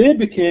 They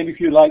became, if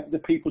you like, the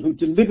people who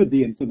delivered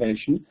the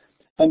information.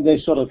 and they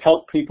sort of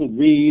help people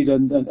read,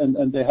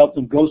 and they help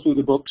them go through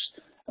the books,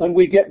 and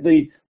we get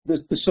the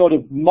sort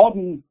of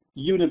modern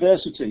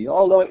university.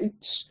 Although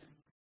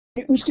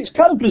it's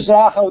kind of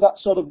bizarre how that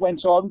sort of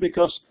went on,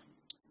 because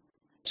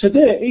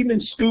today, even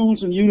in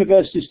schools and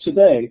universities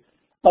today,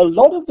 a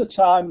lot of the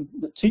time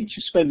that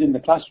teachers spend in the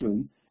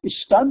classroom is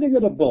standing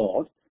at a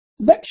board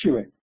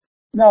lecturing.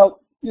 Now,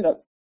 you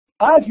know,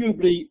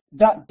 arguably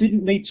that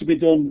didn't need to be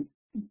done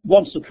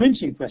once the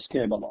printing press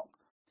came along.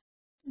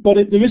 But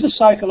there is a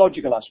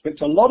psychological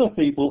aspect. A lot of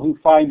people who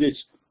find it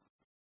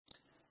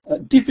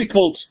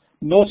difficult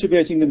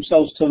motivating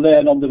themselves to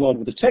learn on their own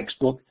with a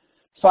textbook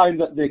find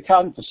that they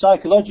can, for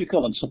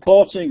psychological and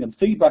supporting and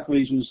feedback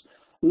reasons,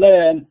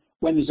 learn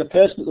when there's a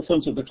person at the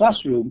front of the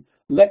classroom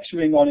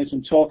lecturing on it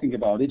and talking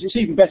about it. It's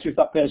even better if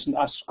that person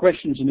asks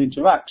questions and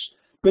interacts.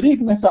 But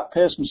even if that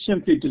person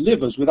simply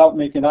delivers without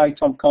making eye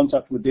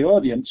contact with the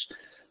audience,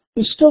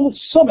 there's still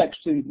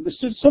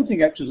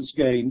something extra that's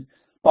gained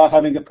by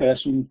having a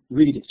person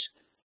read it.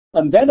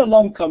 And then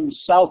along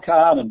comes Sal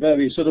Khan and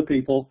various other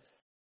people,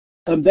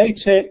 and they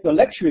take the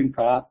lecturing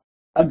part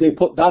and they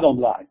put that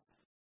online.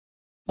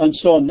 And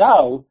so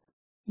now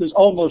there's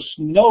almost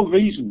no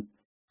reason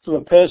for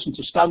a person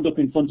to stand up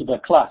in front of a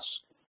class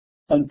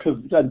and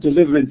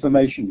deliver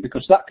information,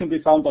 because that can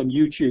be found on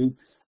YouTube,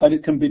 and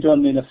it can be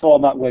done in a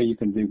format where you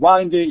can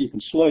rewind it, you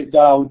can slow it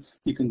down,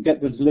 you can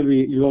get the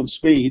delivery at your own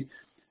speed.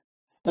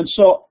 And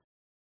so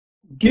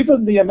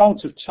given the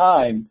amount of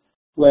time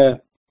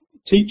where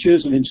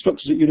teachers and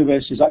instructors at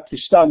universities actually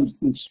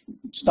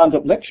stand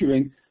up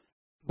lecturing,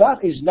 that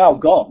is now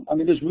gone. I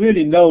mean, there's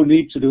really no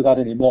need to do that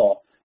anymore.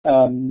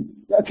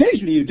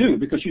 Occasionally you do,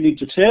 because you need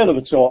to tailor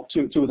a talk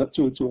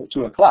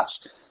to a class.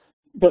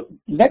 But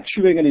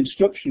lecturing and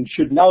instruction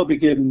should now be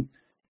given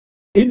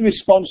in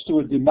response to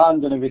a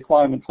demand and a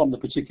requirement from the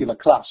particular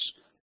class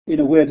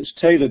in a way that's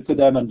tailored for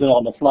them and done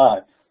on the fly.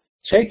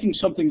 Taking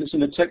something that's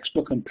in a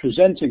textbook and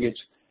presenting it,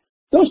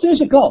 those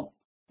days are gone.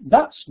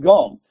 That's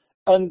gone.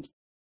 And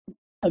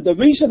the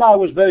reason I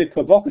was very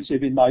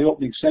provocative in my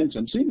opening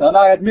sentence, and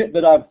I admit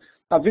that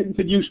I've written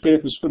for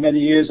newspapers for many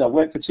years, I've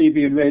worked for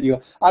TV and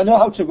radio, I know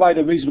how to write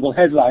a reasonable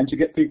headline to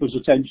get people's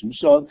attention,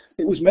 so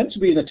it was meant to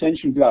be an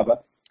attention grabber.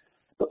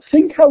 But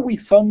think how we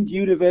fund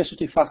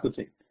university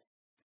faculty.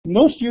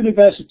 Most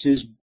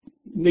universities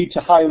need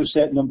to hire a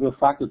certain number of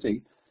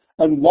faculty,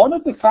 and one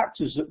of the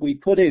factors that we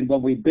put in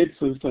when we bid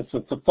for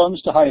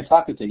funds to hire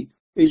faculty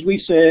is we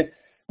say,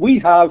 we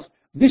have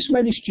this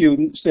many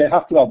students, they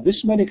have to have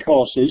this many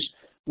courses,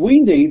 we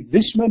need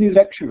this many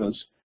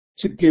lecturers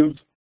to give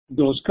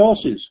those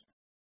courses.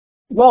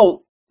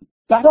 Well,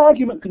 that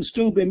argument can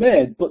still be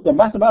made, but the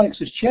mathematics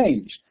has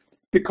changed,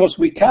 because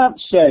we can't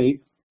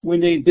say we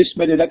need this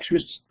many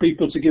lecturers,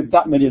 people to give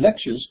that many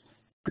lectures,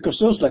 because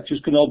those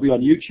lectures can all be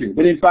on YouTube.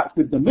 But in fact,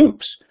 with the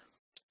MOOCs,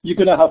 you're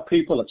going to have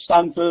people at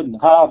Stanford and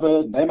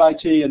Harvard and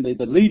MIT and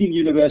the leading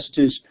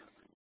universities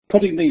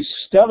putting these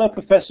stellar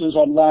professors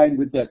online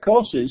with their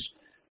courses.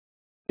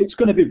 It's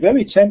going to be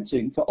very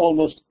tempting for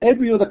almost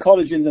every other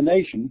college in the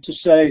nation to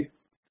say,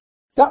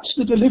 that's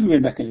the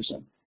delivery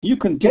mechanism. You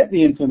can get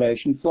the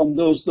information from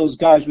those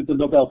guys with the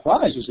Nobel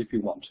Prizes if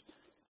you want.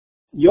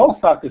 Your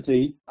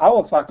faculty,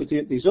 our faculty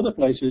at these other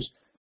places,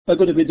 are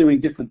going to be doing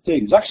different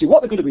things. Actually,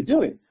 what they're going to be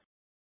doing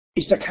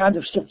is the kind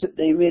of stuff that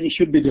they really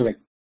should be doing,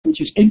 which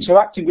is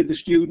interacting with the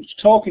students,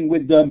 talking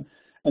with them,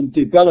 and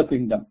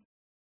developing them.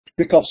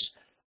 Because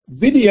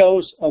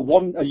videos are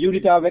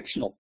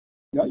unidirectional.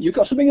 You know, you've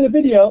got something in a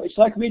video, it's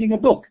like reading a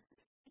book.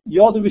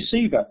 You're the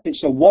receiver.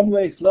 It's a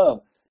one-way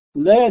flow.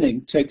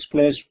 Learning takes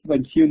place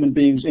when human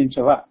beings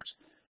interact.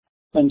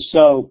 And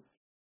so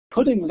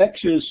putting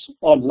lectures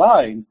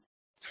online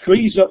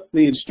frees up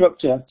the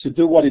instructor to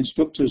do what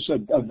instructors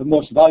are the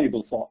most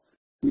valuable for,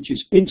 which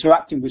is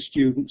interacting with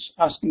students,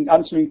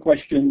 answering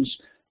questions,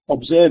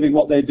 observing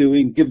what they're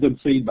doing, give them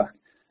feedback.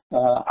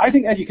 I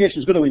think education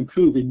is going to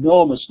improve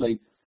enormously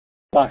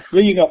by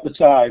freeing up the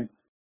time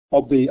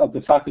of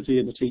the faculty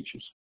and the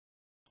teachers.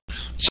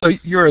 So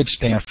you're at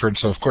Stanford,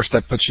 so of course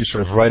that puts you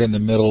sort of right in the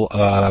middle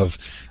of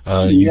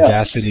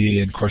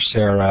Udacity and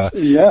Coursera.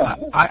 Yeah.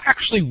 I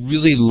actually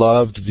really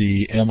loved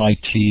the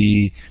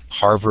MIT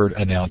Harvard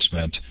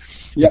announcement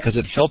because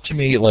it felt to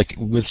me like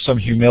with some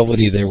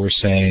humility they were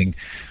saying,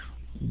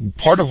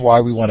 part of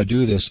why we want to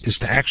do this is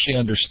to actually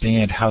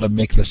understand how to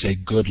make this a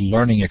good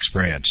learning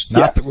experience.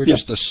 Not that we're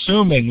just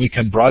assuming we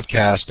can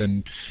broadcast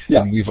and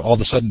we've all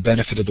of a sudden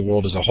benefited the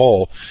world as a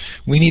whole.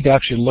 We need to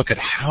actually look at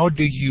how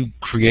do you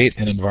create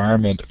an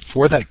environment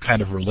for that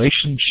kind of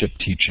relationship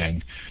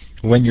teaching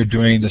when you're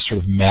doing this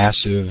sort of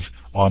massive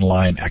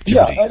online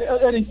activity.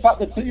 Yeah, and in fact,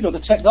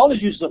 the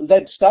technologies that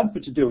led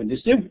Stanford to doing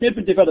this, they've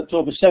been developed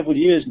over several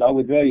years now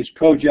with various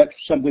projects,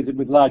 some with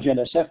large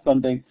NSF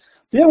funding.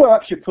 There were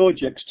actually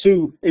projects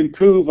to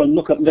improve and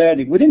look at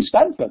learning within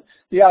Stanford.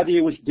 The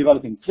idea was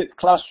developing flipped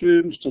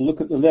classrooms to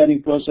look at the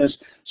learning process.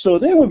 So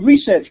there were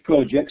research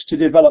projects to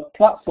develop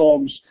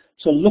platforms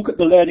to look at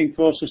the learning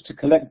process, to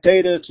collect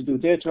data, to do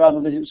data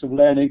analytics of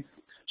learning.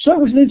 So it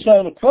was an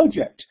internal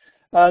project.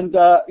 And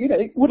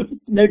it would have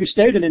maybe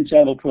stayed an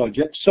internal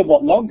project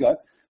somewhat longer.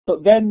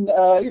 But then,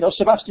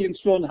 Sebastian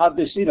Thrun had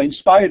this,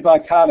 inspired by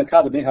Khan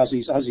Academy, as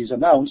he's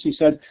announced. He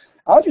said,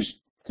 "I'll just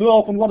throw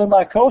open one of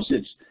my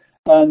courses."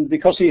 And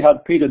because he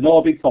had Peter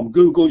Norvig from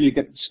Google, you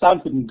get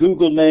Stanford and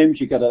Google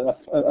names, you get a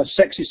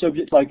sexy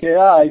subject like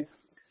AI,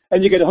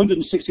 and you get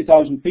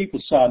 160,000 people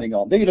signing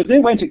on. They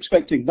weren't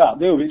expecting that.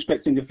 They were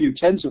expecting a few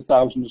tens of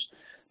thousands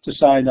to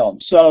sign on.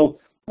 So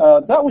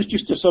that was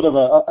just a sort of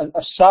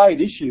a side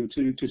issue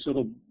to sort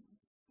of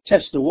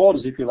test the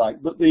waters, if you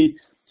like. But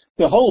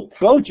the whole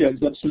project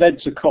that's led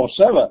to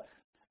Coursera,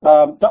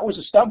 that was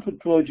a Stanford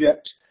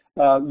project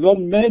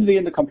run mainly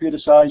in the computer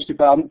science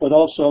department, but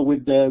also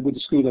with the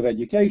School of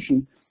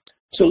Education,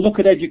 to look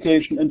at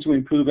education and to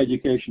improve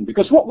education.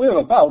 Because what we're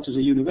about as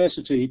a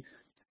university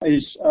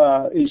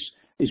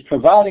is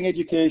providing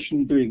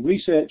education, doing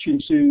research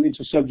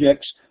into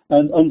subjects,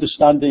 and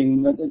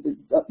understanding,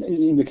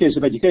 in the case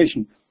of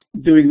education,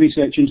 doing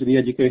research into the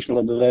educational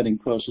and the learning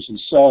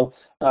processes. So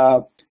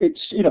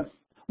it's,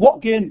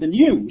 what gained the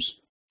news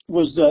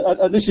was that,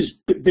 and this has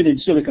been in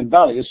Silicon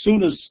Valley, as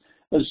soon as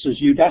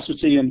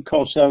Udacity and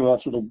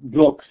Coursera sort of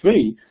broke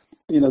free,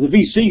 the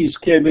VCs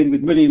came in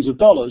with millions of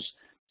dollars,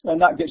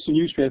 and that gets the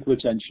newspaper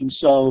attention.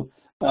 So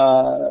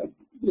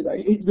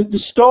the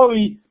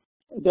story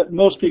that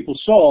most people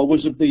saw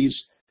was of these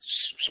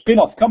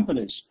spin-off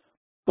companies.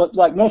 But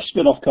like most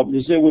spin-off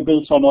companies, they were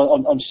built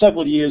on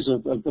several years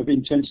of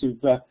intensive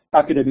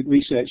academic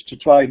research to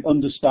try and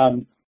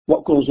understand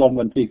what goes on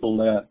when people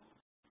learn.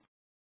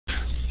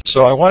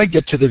 So I want to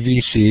get to the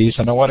VCs,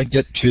 and I want to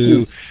get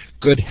to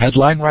good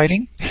headline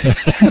writing.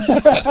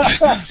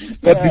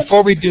 But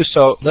before we do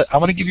so, I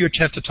want to give you a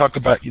chance to talk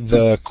about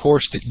the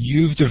course that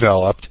you've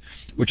developed,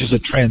 which is a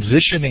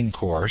transitioning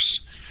course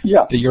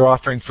that you're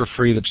offering for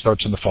free that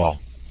starts in the fall.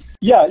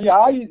 Yeah.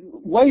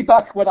 Way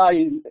back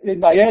in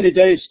my early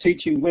days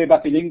teaching way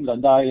back in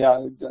England,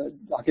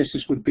 I guess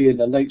this would be in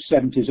the late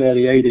 70s,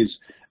 early 80s,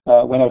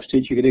 when I was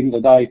teaching in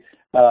England,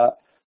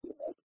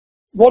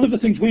 one of the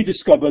things we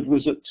discovered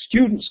was that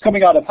students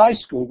coming out of high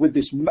school with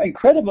this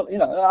incredible,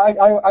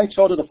 I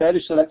taught at a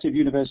fairly selective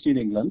university in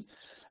England,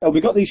 and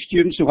we got these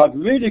students who had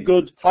really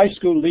good high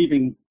school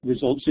leaving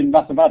results in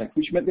mathematics,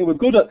 which meant they were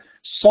good at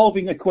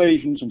solving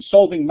equations and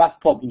solving math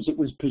problems that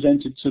was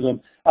presented to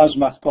them as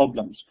math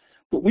problems.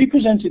 But we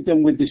presented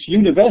them with this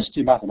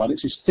university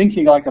mathematics, this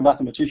thinking like a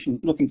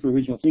mathematician, looking for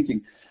original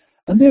thinking,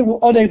 and they were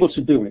unable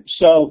to do it.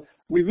 So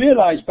we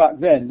realized back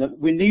then that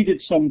we needed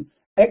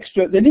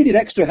they needed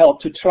extra help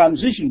to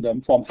transition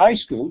them from high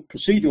school,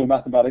 procedural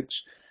mathematics,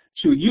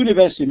 to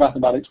university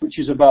mathematics, which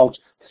is about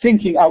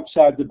thinking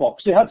outside the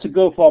box. They had to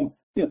go from,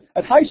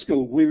 at high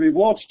school, we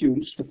reward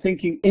students for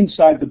thinking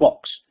inside the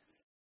box.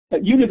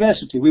 At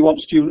university, we want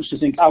students to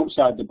think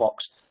outside the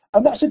box.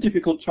 And that's a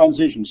difficult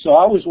transition. So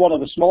I was one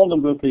of a small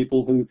number of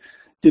people who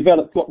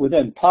developed what were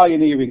then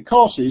pioneering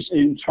courses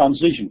in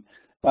transition.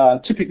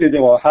 Typically, they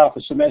were half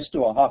a semester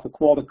or half a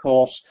quarter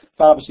course,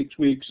 5 or 6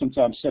 weeks,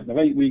 sometimes 7 or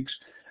 8 weeks.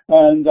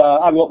 And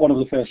I wrote one of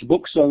the first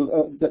books,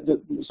 so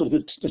sort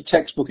of the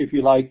textbook, if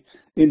you like,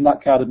 in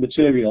that kind of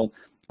material.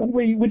 And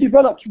we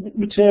developed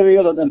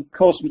material and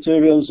course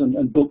materials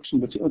and books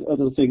and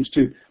other things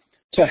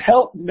to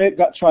help make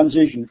that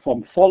transition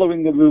from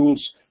following the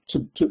rules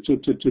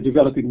to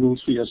developing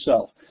rules for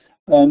yourself.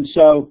 And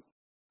so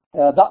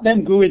that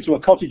then grew into a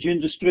cottage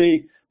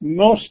industry.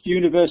 Most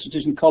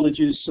universities and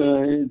colleges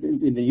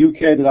in the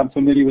UK that I'm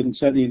familiar with, and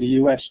certainly in the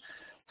US,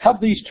 have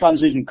these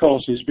transition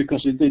courses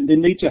because they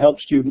need to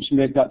help students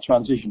make that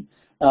transition.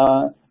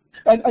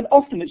 And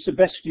often it's the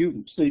best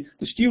students. The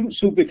students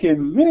who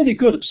became really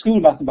good at school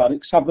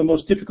mathematics have the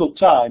most difficult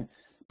time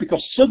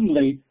because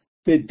suddenly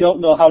they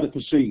don't know how to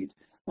proceed.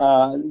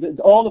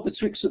 All of the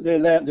tricks that they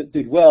learned that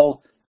did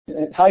well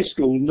at high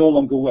school no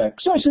longer work.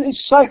 So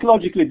it's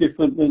psychologically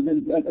different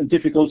and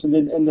difficult,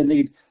 and they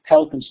need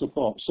help and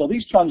support. So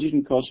these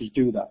transition courses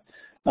do that.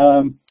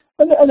 And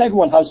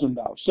everyone has them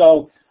now.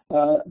 So,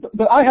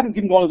 but I haven't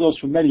given one of those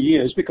for many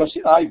years because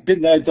I've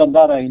been there, done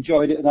that, I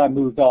enjoyed it, and I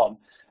moved on.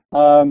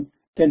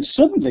 Then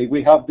suddenly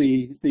we have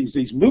these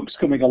MOOCs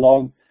coming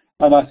along,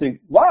 and I think,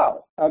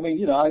 wow, I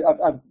mean,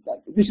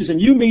 this is a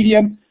new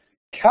medium.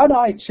 Can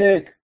I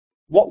take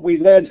what we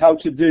learned how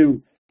to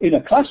do in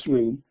a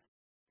classroom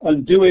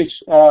and do it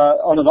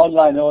on an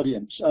online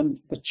audience? And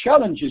the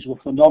challenges were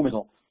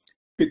phenomenal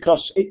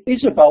because it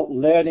is about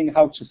learning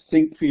how to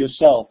think for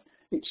yourself.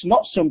 It's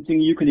not something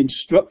you can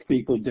instruct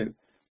people to do.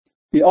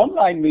 The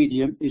online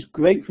medium is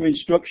great for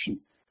instruction,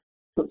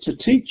 but to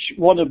teach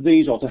one of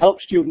these or to help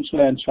students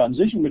learn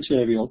transition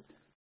material,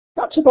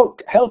 that's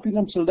about helping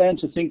them to learn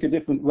to think a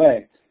different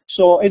way.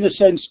 So in a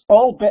sense,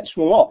 all bets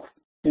were off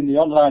in the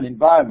online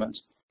environment.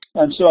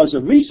 And so as a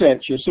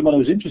researcher, someone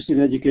who's interested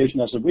in education,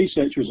 as a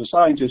researcher, as a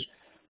scientist,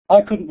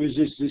 I couldn't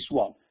resist this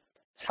one.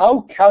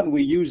 How can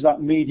we use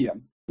that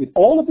medium with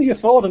all of the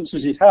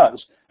affordances it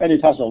has, and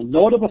it has a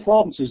load of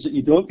affordances that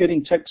you don't get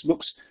in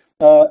textbooks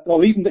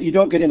or even that you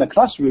don't get in a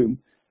classroom?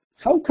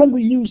 How can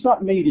we use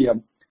that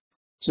medium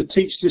to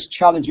teach this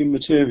challenging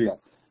material?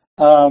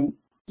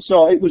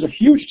 So it was a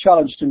huge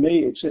challenge to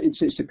me.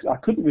 I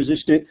couldn't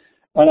resist it,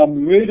 and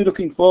I'm really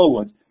looking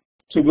forward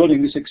to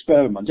running this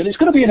experiment. And it's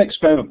going to be an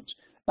experiment,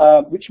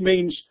 which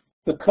means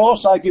the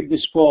course I give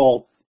this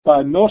fall,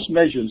 by most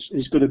measures,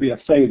 is going to be a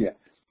failure,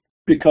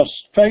 because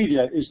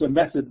failure is the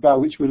method by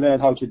which we learn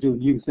how to do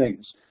new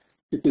things.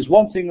 If there's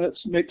one thing that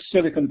makes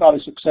Silicon Valley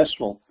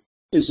successful,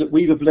 is that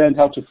we have learned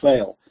how to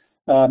fail.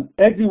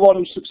 Everyone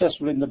who's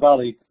successful in the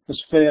Valley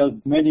has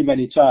failed many,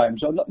 many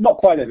times. Not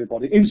quite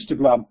everybody.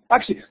 Instagram,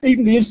 actually,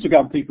 even the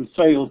Instagram people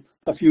failed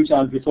a few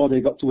times before they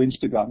got to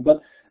Instagram.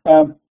 But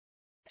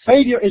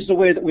failure is the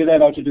way that we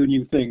learn how to do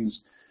new things.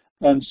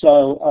 And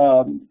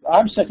so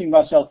I'm setting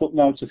myself up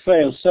now to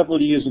fail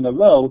several years in a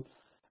row,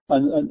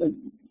 and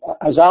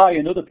as I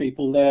and other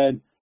people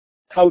learn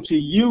how to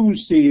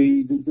use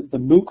the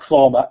MOOC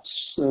formats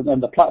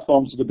and the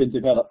platforms that have been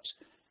developed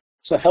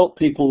to help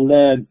people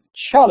learn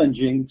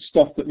challenging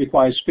stuff that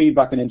requires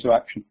feedback and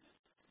interaction.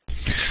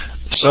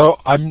 So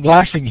I'm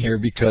laughing here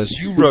because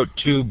you wrote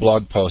 2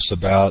 blog posts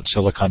about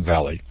Silicon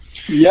Valley.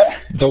 Yeah.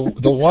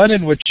 The one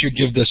in which you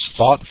give this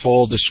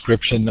thoughtful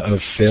description of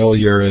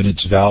failure and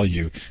its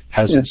value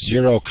has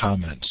 0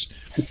 comments.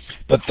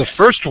 But the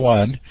first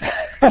one,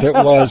 that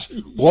was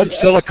what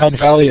Silicon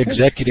Valley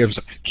executives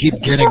keep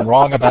getting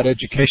wrong about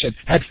education,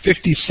 had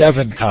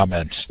 57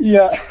 comments.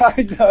 Yeah,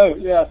 I know,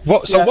 yeah.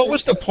 What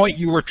was the point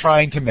you were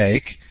trying to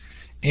make?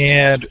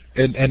 And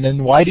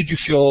then why did you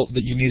feel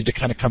that you needed to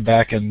kind of come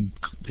back and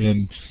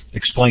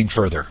explain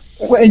further?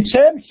 Well, in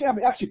terms,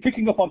 actually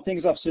picking up on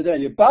things I've said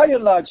earlier, by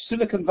and large,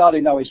 Silicon Valley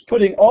now is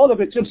putting all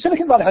of it.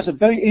 Silicon Valley has a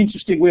very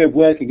interesting way of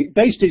working. It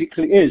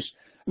basically is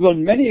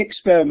run many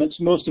experiments,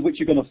 most of which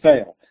are going to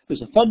fail.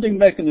 There's a funding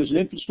mechanism, there's an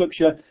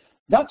infrastructure.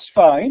 That's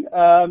fine,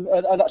 and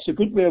that's a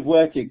good way of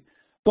working.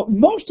 But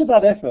most of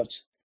that effort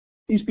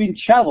is being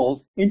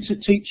channeled into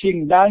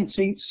teaching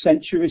 19th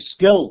century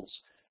skills.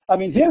 I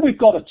mean, here we've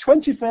got a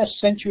 21st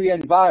century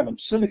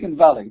environment, Silicon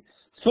Valley,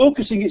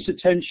 focusing its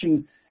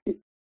attention,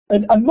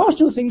 and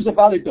most of the things the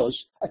Valley does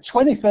are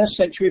 21st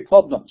century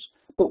problems.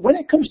 But when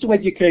it comes to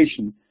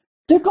education,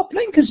 they've got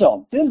blinkers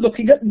on. They're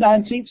looking at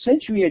 19th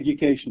century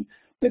education.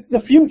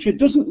 The future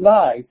doesn't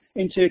lie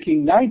in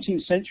taking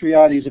 19th century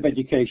ideas of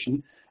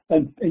education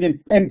and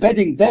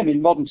embedding them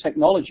in modern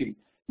technology.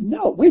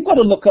 No, we've got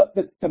to look at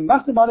the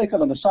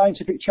mathematical and the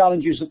scientific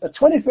challenges that the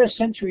 21st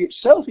century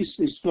itself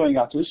is throwing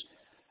at us,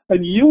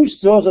 and use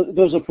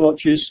those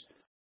approaches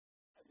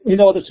in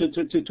order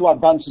to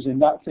advance us in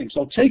that thing.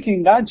 So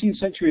taking 19th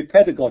century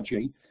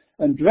pedagogy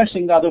and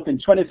dressing that up in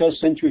 21st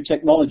century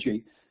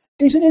technology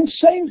is an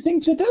insane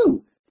thing to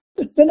do.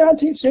 The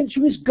 19th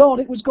century is gone.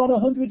 It was gone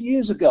 100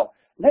 years ago.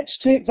 Let's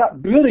take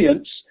that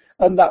brilliance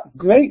and that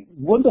great,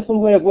 wonderful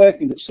way of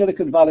working that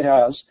Silicon Valley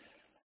has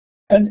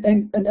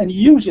and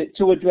use it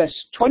to address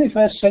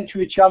 21st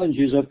century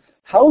challenges of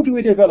how do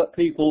we develop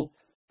people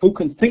who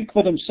can think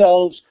for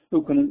themselves,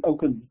 who can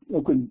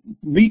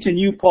meet a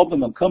new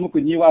problem and come up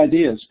with new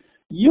ideas,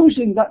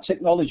 using that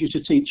technology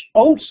to teach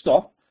old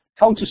stuff,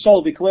 how to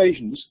solve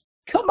equations.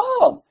 Come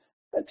on!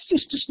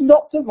 It's just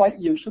not the right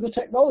use for the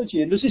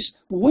technology. And there's this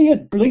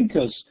weird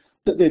blinkers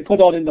that they put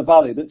on in the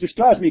Valley that just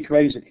drives me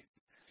crazy.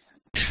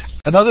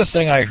 Another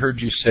thing I heard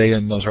you say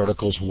in those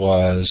articles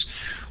was,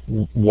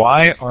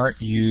 why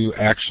aren't you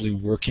actually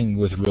working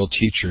with real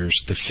teachers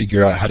to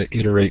figure out how to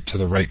iterate to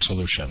the right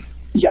solution?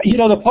 Yeah,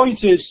 the point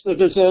is that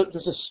there's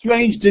a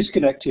strange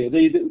disconnect here.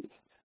 The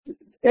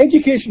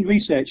education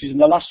researchers in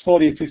the last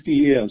 40 or 50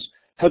 years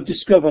have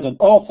discovered an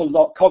awful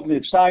lot.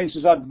 Cognitive science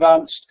has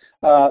advanced.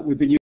 We've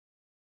been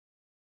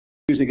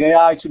using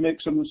AI to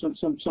make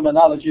some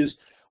analogies.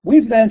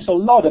 We've learned a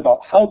lot about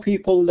how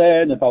people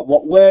learn, about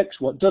what works,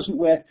 what doesn't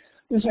work.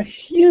 There's a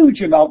huge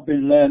amount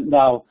being learned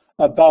now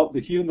about the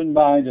human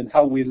mind and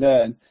how we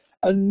learn.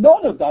 And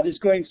none of that is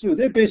going through.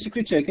 They're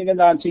basically taking a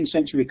 19th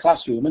century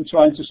classroom and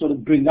trying to sort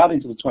of bring that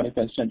into the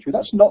 21st century.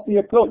 That's not the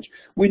approach.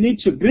 We need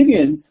to bring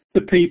in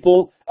the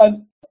people,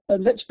 and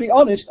let's be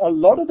honest, a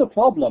lot of the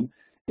problem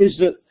is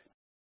that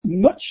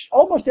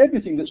almost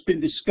everything that's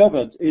been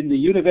discovered in the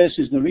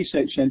universities and the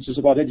research centers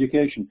about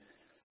education,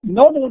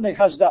 not only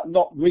has that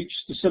not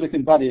reached the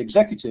Silicon Valley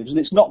executives, and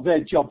it's not their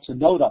job to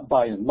know that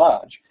by and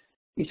large,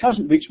 it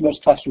hasn't reached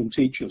most classroom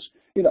teachers.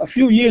 A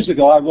few years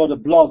ago, I wrote a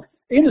blog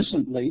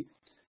innocently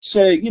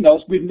saying,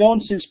 we've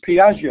known since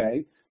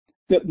Piaget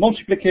that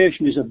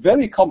multiplication is a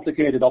very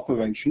complicated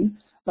operation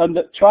and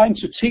that trying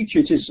to teach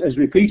it as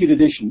repeated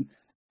addition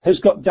has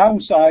got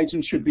downsides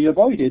and should be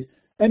avoided.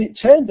 And it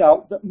turned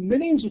out that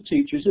millions of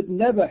teachers had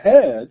never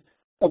heard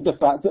of the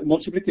fact that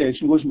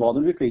multiplication was more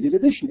than repeated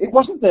addition. It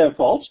wasn't their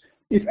fault.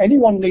 If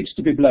anyone needs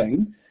to be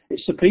blamed,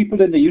 it's the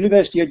people in the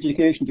university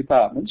education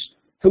departments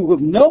who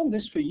have known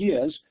this for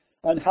years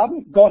and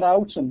haven't gone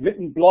out and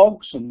written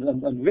blogs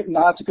and written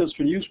articles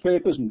for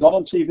newspapers and gone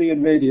on TV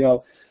and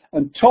radio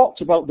and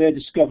talked about their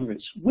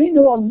discoveries. We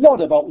know a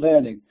lot about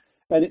learning,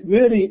 and it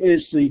really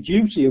is the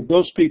duty of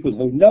those people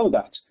who know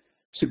that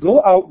to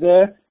go out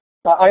there.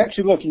 I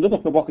actually wrote another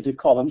provocative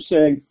column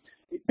saying,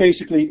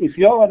 basically, if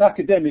you're an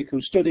academic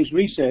who studies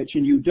research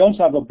and you don't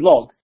have a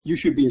blog, you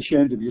should be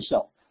ashamed of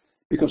yourself.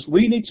 because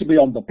we need to be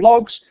on the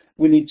blogs,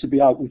 we need to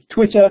be out with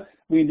Twitter,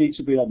 we need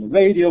to be on the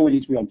radio, we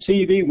need to be on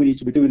TV, we need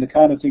to be doing the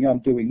kind of thing I'm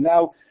doing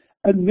now,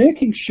 and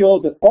making sure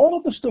that all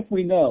of the stuff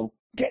we know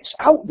gets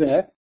out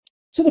there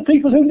to the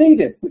people who need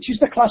it, which is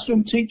the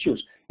classroom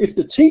teachers. If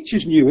the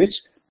teachers knew it,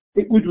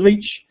 it would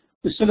reach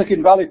the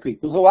Silicon Valley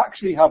people who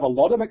actually have a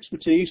lot of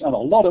expertise and a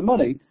lot of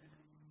money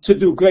to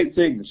do great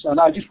things. And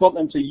I just want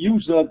them to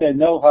use their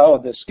know-how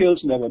and their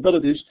skills and their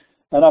abilities.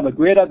 And I'm a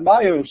great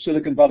admirer of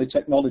Silicon Valley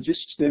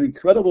technologists. They're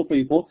incredible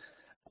people.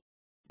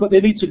 But they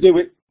need to do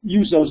it,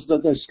 use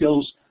their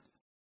skills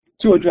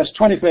to address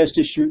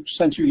 21st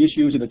century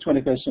issues in a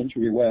 21st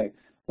century way.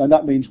 And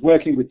that means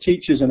working with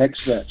teachers and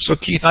experts. So,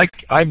 Keith,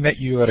 I met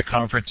you at a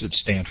conference at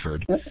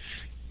Stanford.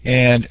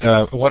 And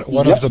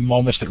one of the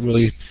moments that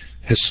really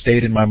has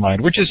stayed in my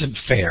mind, which isn't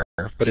fair,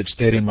 but it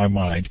stayed in my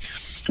mind,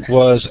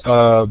 was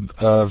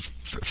a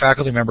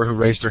faculty member who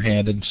raised their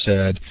hand and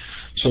said,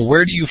 so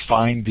where do you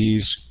find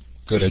these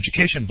good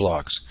education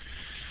blogs?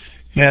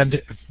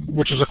 And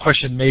which was a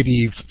question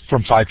maybe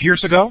from 5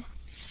 years ago.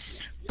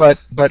 But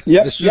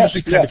as soon as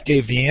we kind of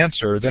gave the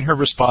answer, then her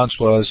response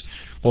was,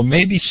 well,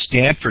 maybe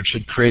Stanford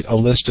should create a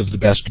list of the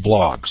best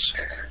blogs.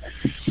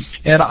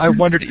 And I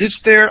wondered, is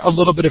there a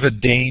little bit of a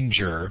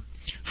danger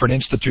for an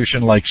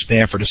institution like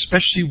Stanford,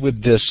 especially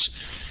with the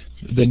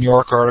New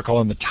York article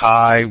and the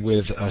tie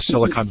with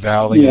Silicon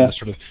Valley and the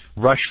sort of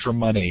rush for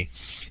money?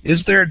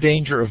 Is there a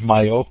danger of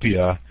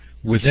myopia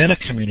within a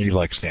community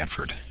like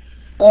Stanford?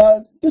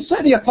 There's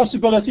certainly a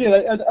possibility,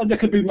 and there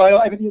could be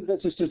myopia.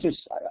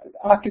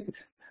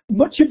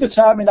 Much of the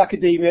time in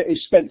academia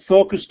is spent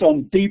focused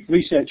on deep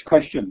research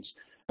questions.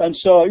 And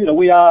so,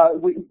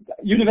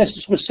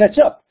 universities were set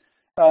up,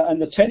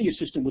 and the tenure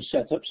system was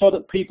set up so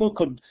that people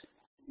could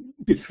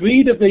be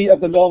freed of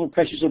the normal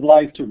pressures of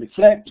life to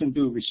reflect and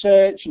do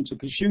research and to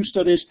pursue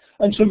studies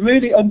and to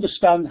really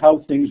understand how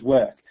things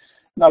work.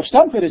 Now,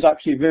 Stanford is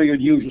actually very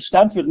unusual.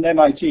 Stanford and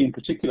MIT in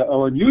particular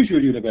are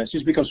unusual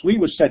universities because we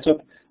were set up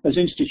as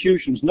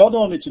institutions not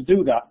only to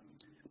do that,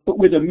 but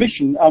with a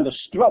mission and a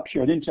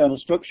structure, an internal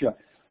structure,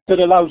 that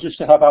allows us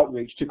to have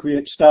outreach, to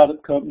create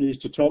startup companies,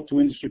 to talk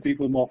to industry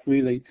people more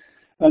freely.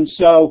 And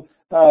so,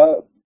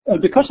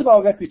 because of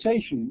our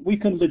reputation, we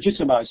can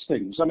legitimize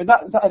things. I mean,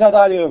 that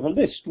idea of a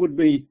list would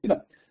be,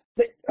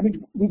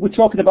 we were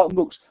talking about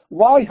MOOCs.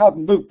 Why have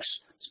MOOCs?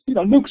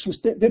 MOOCs,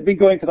 they've been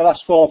going for the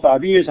last 4 or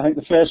 5 years. I think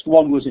the first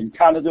one was in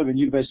Canada, in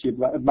University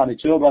of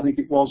Manitoba, I think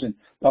it was, in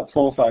about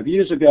 4 or 5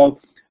 years ago.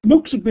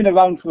 MOOCs have been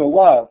around for a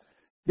while.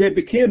 They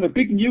became a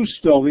big news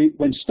story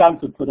when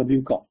Stanford put a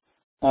MOOC on.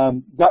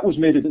 That was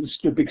made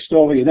a big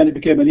story, and then it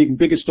became an even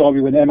bigger story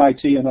when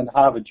MIT and then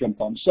Harvard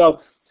jumped on. So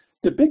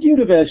the big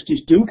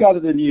universities do gather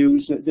the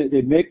news,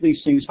 they make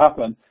these things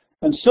happen,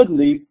 and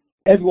suddenly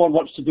everyone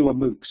wants to do a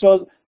MOOC.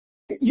 So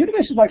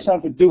universities like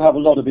Stanford do have a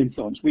lot of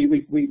influence.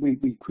 We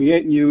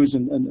create news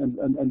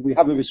and we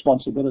have a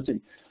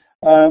responsibility.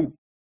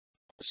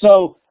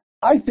 So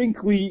I think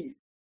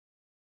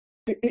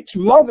it's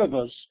wrong of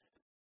us,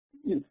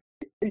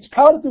 it's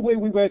part of the way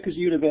we work as a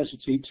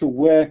university to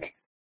work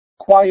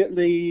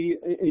quietly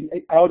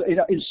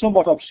in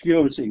somewhat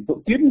obscurity.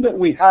 But given that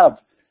we have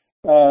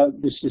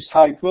this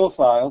high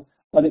profile,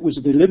 and it was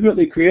a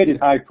deliberately created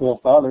high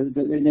profile,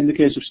 in the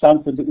case of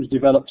Stanford that was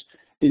developed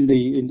in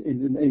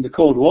the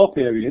Cold War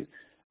period,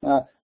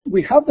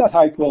 we have that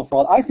high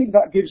profile. I think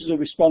that gives us a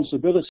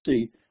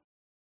responsibility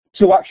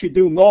to actually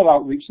do more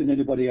outreach than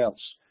anybody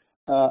else,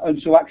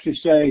 and to actually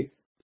say,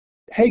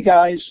 hey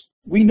guys,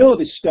 we know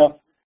this stuff,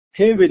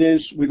 here it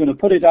is, we're going to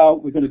put it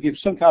out, we're going to give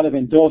some kind of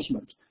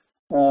endorsement,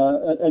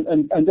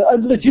 and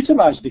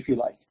legitimize it, if you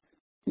like.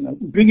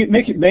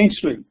 Make it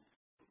mainstream.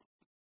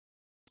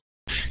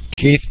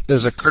 Keith,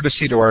 as a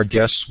courtesy to our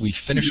guests, we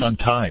finish on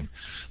time.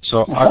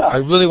 So I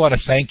really want to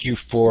thank you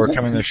for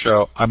coming to the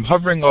show. I'm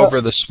hovering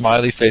over the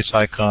smiley face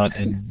icon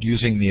and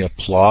using the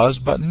applause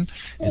button.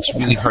 It's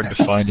really hard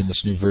to find in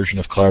this new version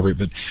of Collaborate,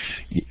 but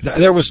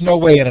there was no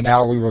way in an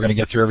hour we were going to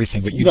get through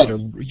everything, but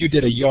you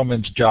did a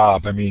yeoman's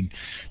job. I mean,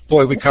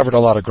 boy, we covered a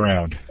lot of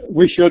ground.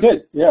 We sure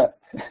did, yeah.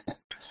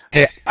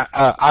 Hey,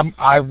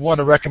 I want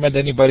to recommend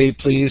anybody,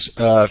 please,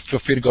 feel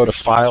free to go to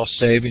File,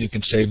 Save, and you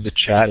can save the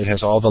chat. It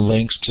has all the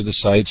links to the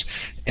sites,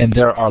 and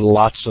there are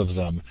lots of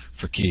them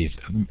for Keith,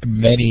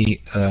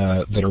 many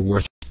that are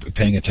worth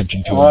paying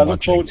attention to and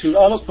watching.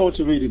 I look forward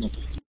to reading them.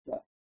 Yeah.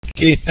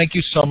 Keith, thank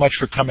you so much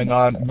for coming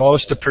on.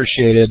 Most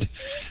appreciated.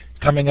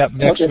 Coming up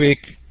next week,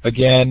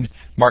 again,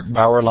 Mark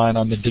Bauerlein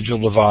on the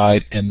digital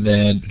divide, and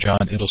then John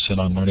Idelson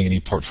on learning and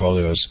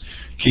e-portfolios.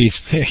 Keith,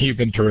 you've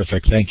been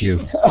terrific. Thank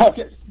you.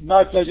 Okay.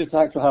 My pleasure.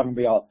 Thanks for having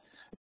me on.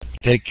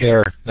 Take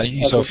care.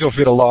 So feel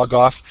free to log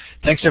off.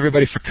 Thanks,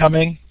 everybody, for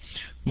coming.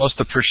 Most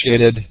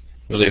appreciated.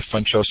 Really a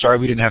fun show. Sorry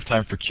we didn't have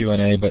time for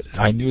Q&A, but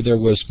I knew there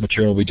was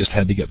material we just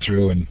had to get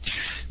through and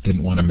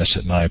didn't want to miss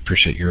it, and I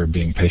appreciate your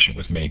being patient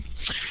with me.